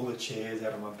take all the chairs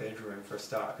out of my bedroom for a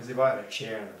start, because if I had a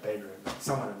chair in the bedroom,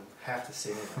 someone would have to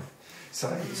sit in it.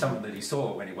 So someone that he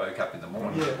saw when he woke up in the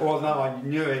morning. Yeah, well, no, I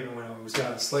knew even when I was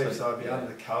going to sleep, so I'd be under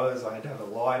the covers, I had to have a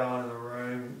light on in the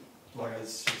room, like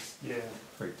it's just,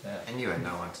 freaked out. And you had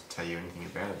no one to tell you anything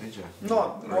about it, did you?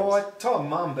 Not, well, I told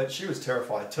Mum, but she was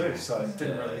terrified too, so it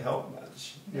didn't really help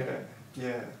much.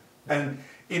 And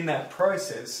in that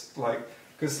process, like,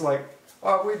 because like,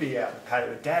 we'd be out in the patio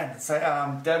with Dad and say,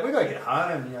 Dad, we've got to get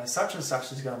home, you know, such and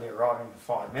such is going to be arriving in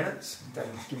 5 minutes. Dad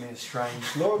would give me a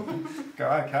strange look, go,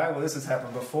 okay, well this has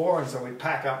happened before, and so we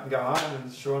pack up and go home,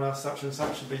 and sure enough, such and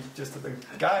such would be just at the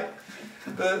gate.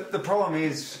 The problem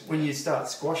is, when you start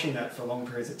squashing that for long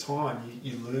periods of time,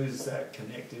 you lose that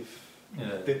connective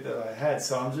bit that I had,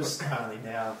 so I'm just only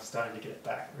now starting to get it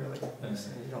back, really.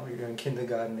 You're doing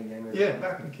kindergarten again.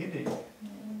 Back in kindy.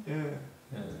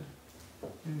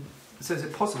 So is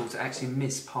it possible to actually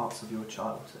miss parts of your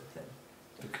childhood then?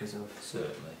 Because of...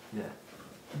 Certainly. And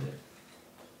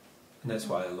that's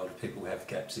why a lot of people have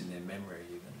gaps in their memory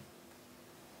even,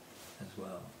 as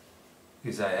well.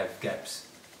 Because they have gaps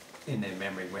in their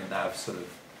memory when they've sort of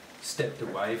stepped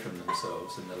away from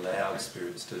themselves and allowed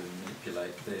spirits to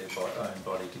manipulate their own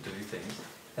body to do things,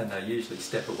 and they usually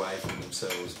step away from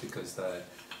themselves because they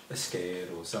are scared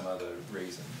or some other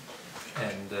reason,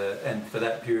 and for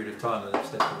that period of time that they've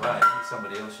stepped away,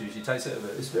 somebody else usually takes it over.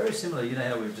 It's very similar, you know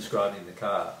how we were describing in the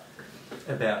car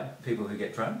about people who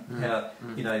get drunk, how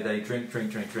you know they drink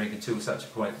until such a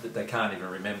point that they can't even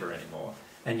remember anymore,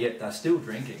 and yet they're still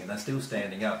drinking and they're still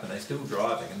standing up and they're still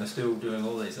driving and they're still doing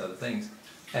all these other things,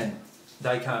 and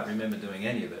they can't remember doing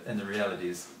any of it, and the reality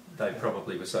is they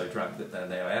probably were so drunk that they're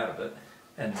now out of it,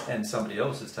 and somebody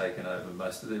else has taken over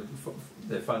most of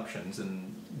their functions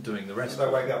and doing the rest. They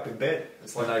wake up in bed.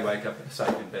 It's like they wake up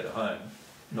safe in bed at home,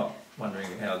 not wondering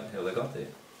how the hell they got there.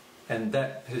 And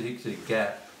that particular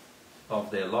gap of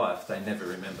their life, they never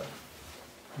remember.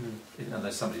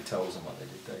 Unless somebody tells them what they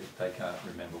did, they can't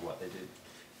remember what they did.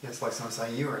 Yeah, it's like someone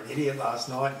saying, you were an idiot last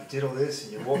night, you did all this,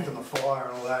 and you walked on the fire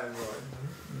and all that, and you're like,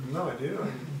 no, I did.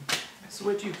 So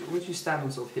where do you stand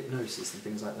on sort of hypnosis and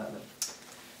things like that then?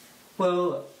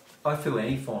 Well, I feel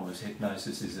any form of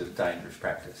hypnosis is a dangerous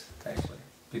practice, actually,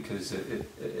 because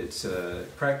it's a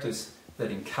practice that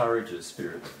encourages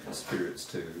spirits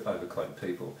to overcloak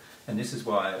people. And this is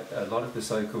why a lot of the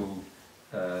so-called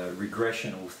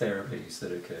regressional therapies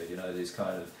that occur, you know, these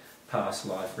kind of past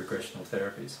life regressional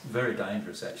therapies, very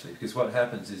dangerous actually, because what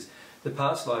happens is the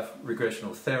past life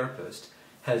regressional therapist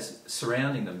has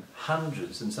surrounding them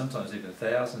hundreds and sometimes even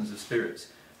thousands of spirits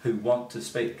who want to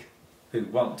speak, who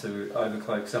want to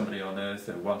overcloak somebody on earth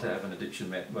and want to have an addiction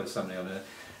met with somebody on earth.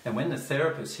 And when the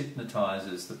therapist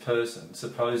hypnotises the person,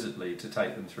 supposedly to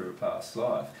take them through a past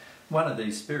life, one of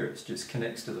these spirits just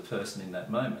connects to the person in that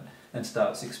moment and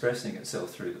starts expressing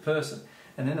itself through the person.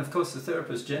 And then, of course, the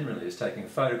therapist generally is taking a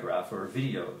photograph or a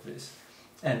video of this.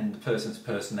 And the person's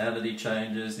personality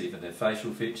changes, even their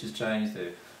facial features change,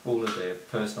 all of their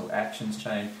personal actions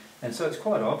change. And so it's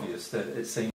quite obvious that it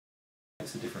seems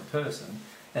it's a different person.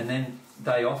 And then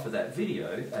they offer that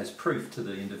video as proof to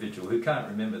the individual who can't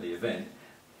remember the event,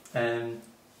 and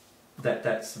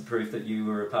that's the proof that you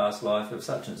were a past life of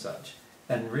such and such.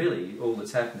 And really all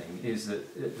that's happening is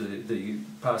that the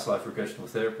past life regressional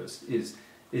therapist is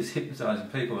hypnotising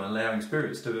people and allowing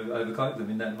spirits to overcloak them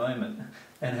in that moment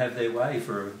and have their way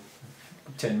for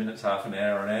 10 minutes, half an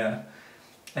hour.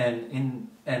 And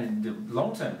the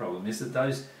long-term problem is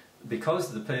that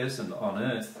because the person on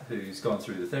earth who's gone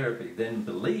through the therapy then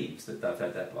believes that they've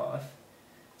had that life,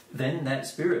 then that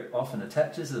spirit often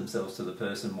attaches themselves to the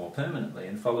person more permanently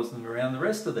and follows them around the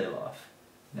rest of their life.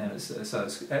 And so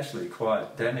it's actually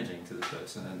quite damaging to the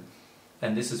person.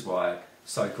 And this is why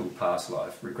so-called past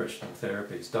life regressional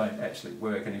therapies don't actually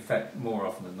work, and in fact more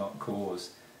often than not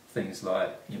cause things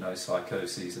like, you know,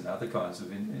 psychoses and other kinds of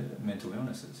mental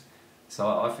illnesses. So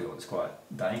I feel it's quite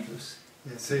dangerous.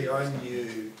 Yeah, see, I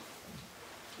knew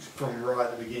from right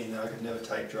at the beginning that I could never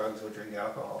take drugs or drink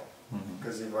alcohol,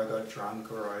 because if I got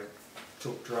drunk or I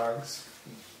took drugs,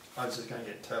 I was just going to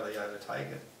get totally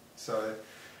overtaken. So,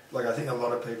 like, I think a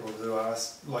lot of people who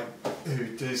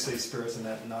who do see spirits and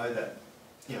that know that,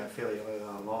 you know, fairly early in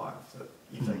their life, that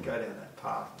if they go down that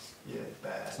path, it's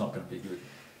bad. It's not going to be good.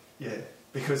 Yeah,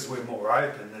 because we're more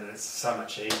open, and it's so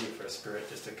much easier for a spirit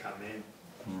just to come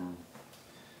in.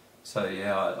 So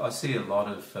yeah, I see a lot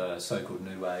of so-called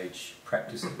New Age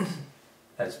practices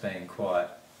as being quite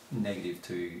negative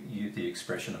to the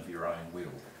expression of your own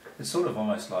will. It's sort of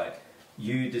almost like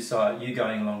you decide you're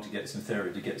going along to get some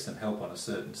therapy, to get some help on a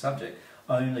certain subject,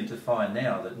 only to find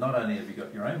now that not only have you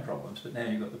got your own problems, but now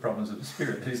you've got the problems of the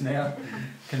spirit who's now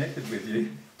connected with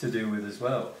you to deal with as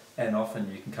well. And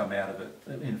often you can come out of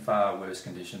it in far worse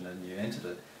condition than you entered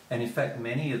it. And in fact,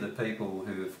 many of the people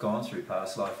who have gone through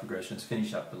past life regressions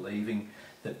finish up believing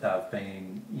that they've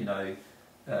been, you know,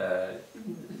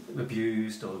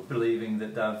 abused, or believing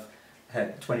that they've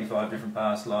had 25 different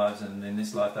past lives, and in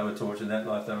this life they were tortured, in that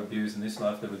life they were abused, in this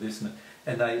life they were this,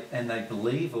 and they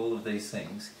believe all of these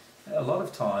things, a lot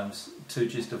of times to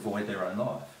just avoid their own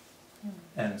life.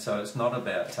 And so it's not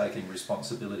about taking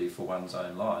responsibility for one's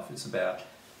own life, it's about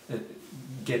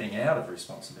getting out of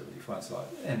responsibility for one's life.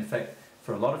 And in fact,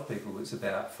 for a lot of people it's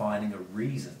about finding a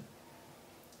reason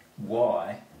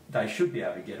why they should be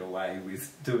able to get away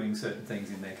with doing certain things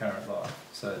in their current life.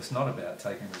 So it's not about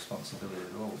taking responsibility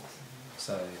at all.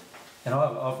 So, and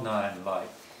I've known, like,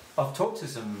 I've talked to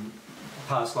some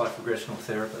past life regressional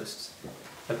therapists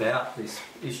about these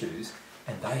issues,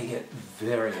 and they get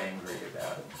very angry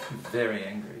about it, very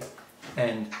angry.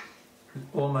 And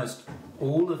almost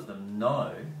all of them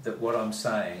know that what I'm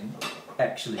saying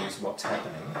actually is what's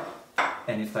happening,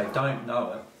 and if they don't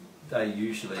know it, they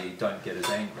usually don't get as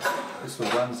angry. It's the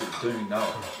ones that do know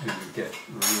it who get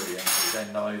really angry.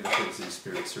 They know that there's these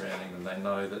spirits surrounding them, they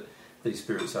know that these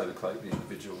spirits overcloak the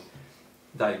individual.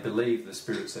 They believe the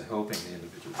spirits are helping the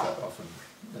individual, but often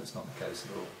that's not the case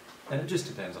at all. And it just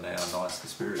depends on how nice the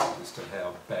spirit is as to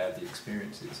how bad the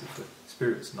experience is. If the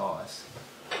spirit's nice,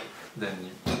 then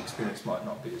the experience might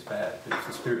not be as bad. But if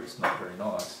the spirit's not very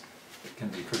nice, it can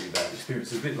be a pretty bad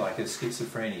experience. It's a bit like a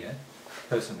schizophrenia,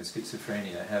 person with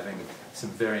schizophrenia having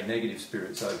some very negative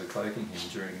spirits overcloaking him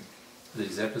during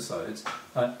these episodes,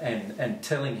 and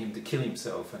telling him to kill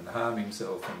himself and harm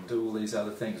himself and do all these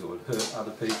other things, or hurt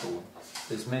other people.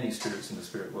 There's many spirits in the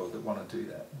spirit world that want to do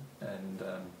that, and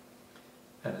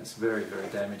it's very, very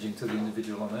damaging to the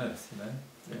individual on earth, you know.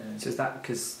 Yeah. So is that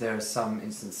because there are some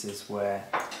instances where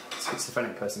a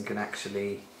schizophrenic person can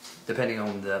actually, depending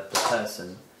on the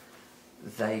person,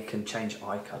 they can change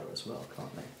eye colour as well,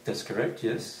 can't they? That's correct,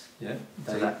 yes. Yeah.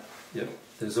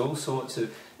 There's all sorts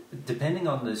of, depending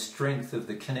on the strength of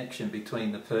the connection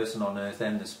between the person on earth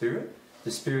and the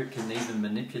spirit can even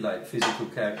manipulate physical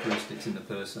characteristics in the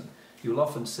person. You'll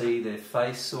often see their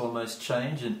face almost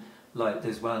change, and like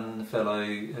there's one fellow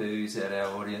who's at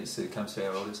our audience, who comes to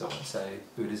our audience, I won't say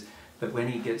who it is, but when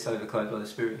he gets overcloaked by the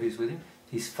spirit who's with him,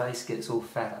 his face gets all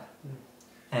fatter.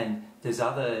 And there's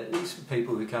other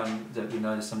people who come that we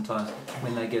notice sometimes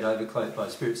when they get overcloaked by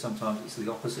spirit, sometimes it's the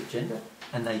opposite gender,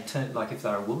 and they turn, like if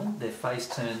they're a woman, their face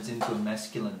turns into a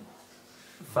masculine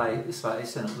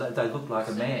face and they look like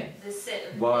a man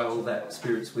while that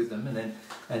spirit's with them, and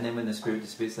then when the spirit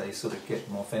disappears they sort of get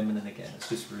more feminine again. It's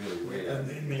just really weird. And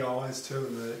in the eyes too,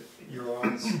 and your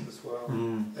eyes as well.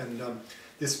 And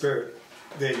this spirit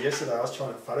there yesterday, I was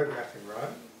trying to photograph him,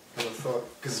 right? And I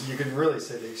thought, because you can really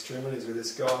see the extremities with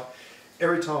this guy.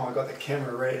 Every time I got the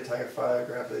camera ready to take a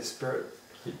photograph of this spirit,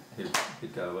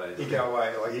 he'd go away. He'd go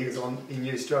away, like he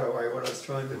knew straight away what I was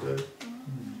trying to do.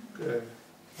 Yeah.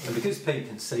 And because Pete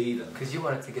can see them, because you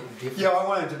wanted to get the difference. Yeah, I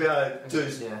wanted to be able to do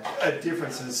a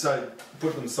difference and so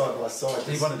put them side by side.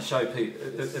 He wanted to show Pete,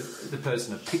 the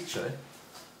person a picture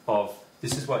of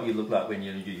this is what you look like when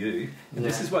you're you, and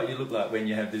this is what you look like when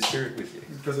you have this spirit with you.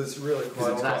 Because it's really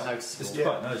quite noticeable. It's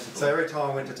quite noticeable. So every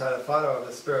time I went to take a photo of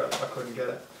the spirit, I couldn't get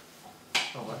it.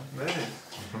 I'm like, man,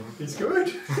 he's good.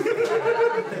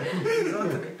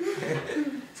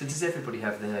 So does everybody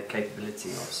have the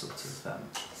capability of sort of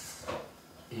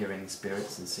hearing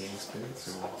spirits and seeing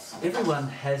spirits? Or? Everyone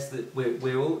has that.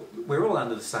 We're all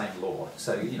under the same law.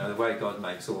 So you know the way God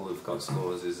makes all of God's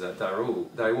laws is that they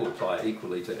all apply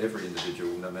equally to every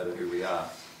individual, no matter who we are.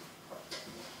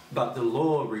 But the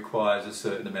law requires a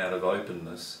certain amount of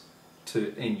openness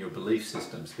in your belief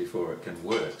systems before it can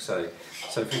work. So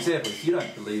for example, if you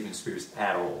don't believe in spirits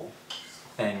at all,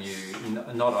 and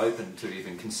you're not open to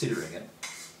even considering it,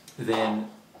 then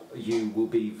you will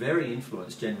be very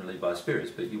influenced generally by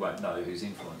spirits, but you won't know who's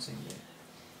influencing you.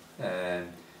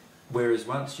 Whereas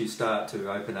once you start to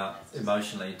open up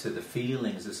emotionally to the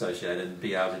feelings associated and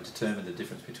be able to determine the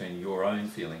difference between your own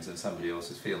feelings and somebody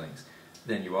else's feelings,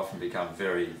 then you often become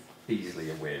very easily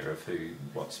aware of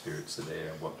what spirits are there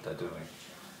and what they're doing.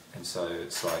 And so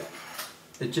it's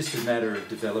just a matter of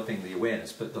developing the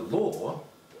awareness. But the law,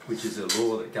 which is a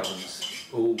law that governs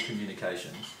all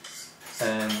communication,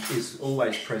 is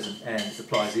always present and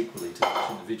applies equally to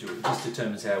each individual. It just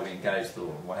determines how we engage the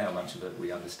law and how much of it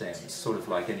we understand. It's sort of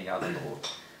like any other law.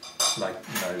 Like,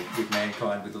 you know, with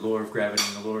mankind, with the law of gravity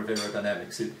and the law of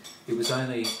aerodynamics, it was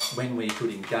only when we could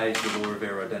engage the law of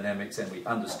aerodynamics and we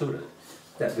understood it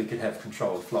that we could have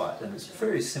controlled flight. And it's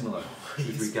very similar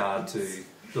with regard to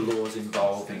the laws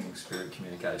involving spirit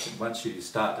communication. Once you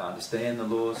start to understand the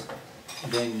laws,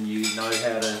 then you know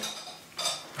how to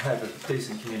have a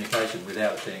decent communication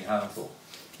without it being harmful,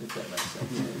 if that makes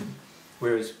sense.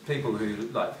 Whereas people who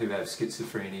have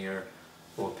schizophrenia,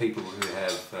 or people who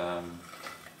have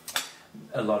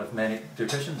a lot of manic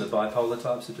depression, the bipolar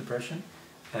types of depression,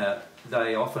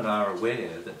 they often are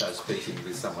aware that they're speaking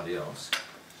with somebody else,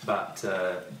 but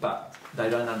they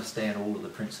don't understand all of the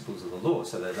principles of the law,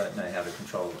 so they don't know how to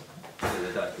control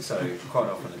it. So quite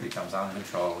often it becomes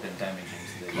uncontrolled and damaging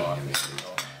to their life.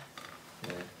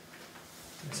 Yeah.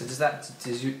 So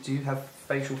do you have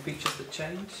facial features that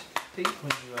change, Pete,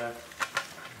 when you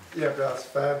You have to ask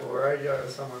Fab or Radio or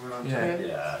someone when I'm talking.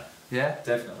 Yeah,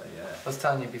 definitely. I was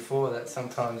telling you before that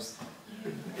sometimes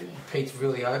Pete's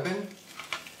really open,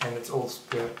 and it's all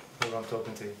spirit who I'm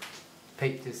talking to.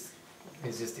 Pete is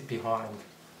just behind.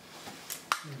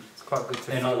 It's quite good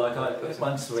to. And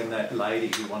once when that lady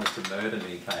who wanted to murder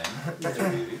me came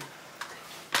to you,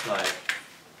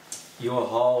 your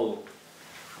whole.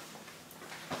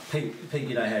 Pete,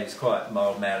 you know how he's quite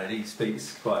mild-mannered. He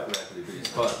speaks quite rapidly, but he's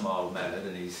quite mild-mannered,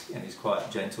 and he's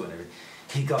quite gentle and everything.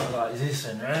 He got like this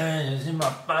and it's in my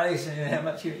face, and how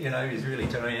much he's really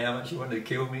telling me how much he wanted to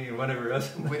kill me and whatever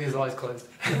else. With his eyes closed.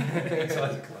 His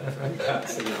eyes are closed. Right? Can't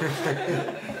see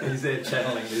him. He's there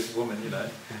channeling this woman,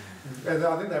 And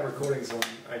I think that recording's on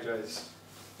AJ's.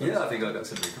 Yeah, I think I got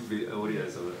some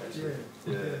audios of it actually.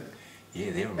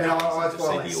 Yeah, they're amazing. And I was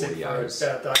violently to sick see the for about audios.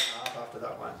 a day and a half after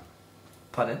that one.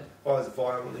 Pardon? I was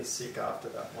violently sick after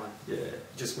that one. Yeah.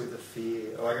 Just with the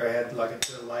fear. I had a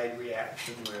delayed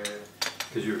reaction where...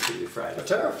 Because you were pretty afraid. I'm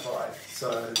terrified.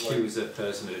 So she was a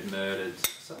person who'd murdered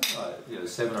something like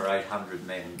 700 or 800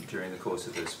 men during the course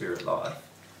of her spirit life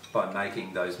by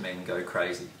making those men go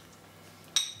crazy.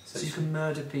 So you can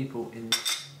murder people and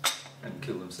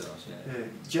kill themselves. Yeah.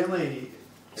 Generally.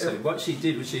 So what she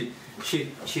did was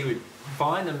she would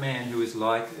find a man who was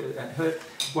like her.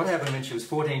 What happened when she was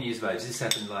 14 years of age? This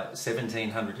happened like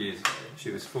 1700 years ago.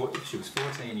 She was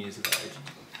 14 years of age.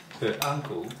 Her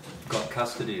uncle got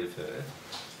custody of her,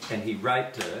 and he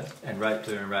raped her and raped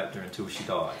her and raped her until she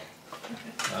died.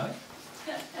 Right?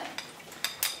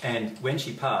 And when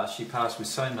she passed with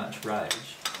so much rage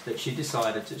that she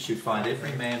decided that she'd find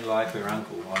every man like her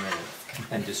uncle on earth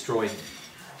and destroy him,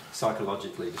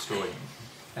 psychologically destroy him.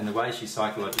 And the way she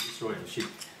psychologically destroyed him,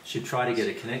 she'd try to get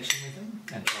a connection with him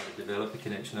and try to develop a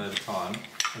connection over time,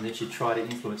 and then she'd try to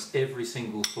influence every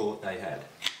single thought they had.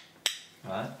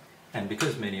 Right? And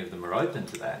because many of them are open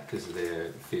to that, because of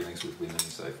their feelings with women and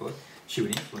so forth, she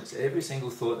would influence every single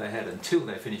thought they had until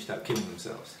they finished up killing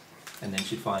themselves. And then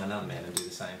she'd find another man and do the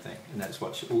same thing. And that's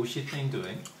what all she'd been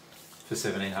doing for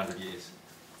 1700 years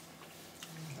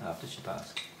after she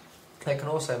passed. They can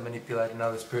also manipulate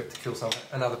another spirit to kill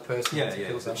another person. Yeah, to yeah,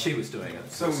 kill but someone. she was doing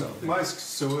it. So herself. most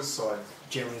suicide,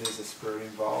 generally there's a spirit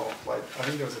involved. Like, I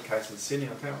think there was a case in Sydney,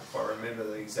 I can't quite remember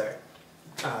the exact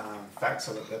facts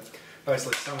of it, but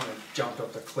basically someone had jumped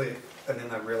off the cliff and then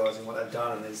they realising what they'd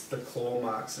done, and there's the claw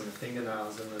marks and the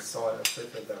fingernails in the side of the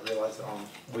cliff, that they realised, oh,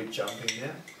 we're jumping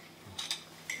now.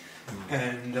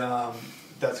 And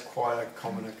that's quite a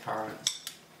common occurrence.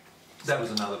 That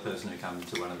was another person who came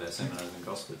to one of our seminars in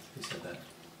Gosford who said that.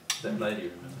 That lady,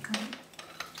 remember?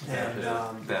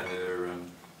 About her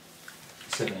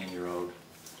 17-year-old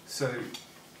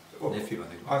nephew, I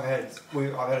think. I've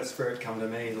had a spirit come to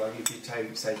me, like if you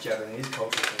take, say, Japanese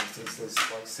culture, for instance, there's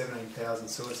like 17,000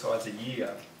 suicides a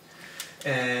year.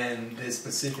 And there's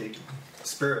specific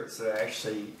spirits that are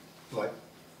actually like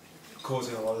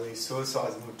causing a lot of these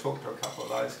suicides, and we've talked to a couple of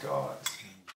those guys.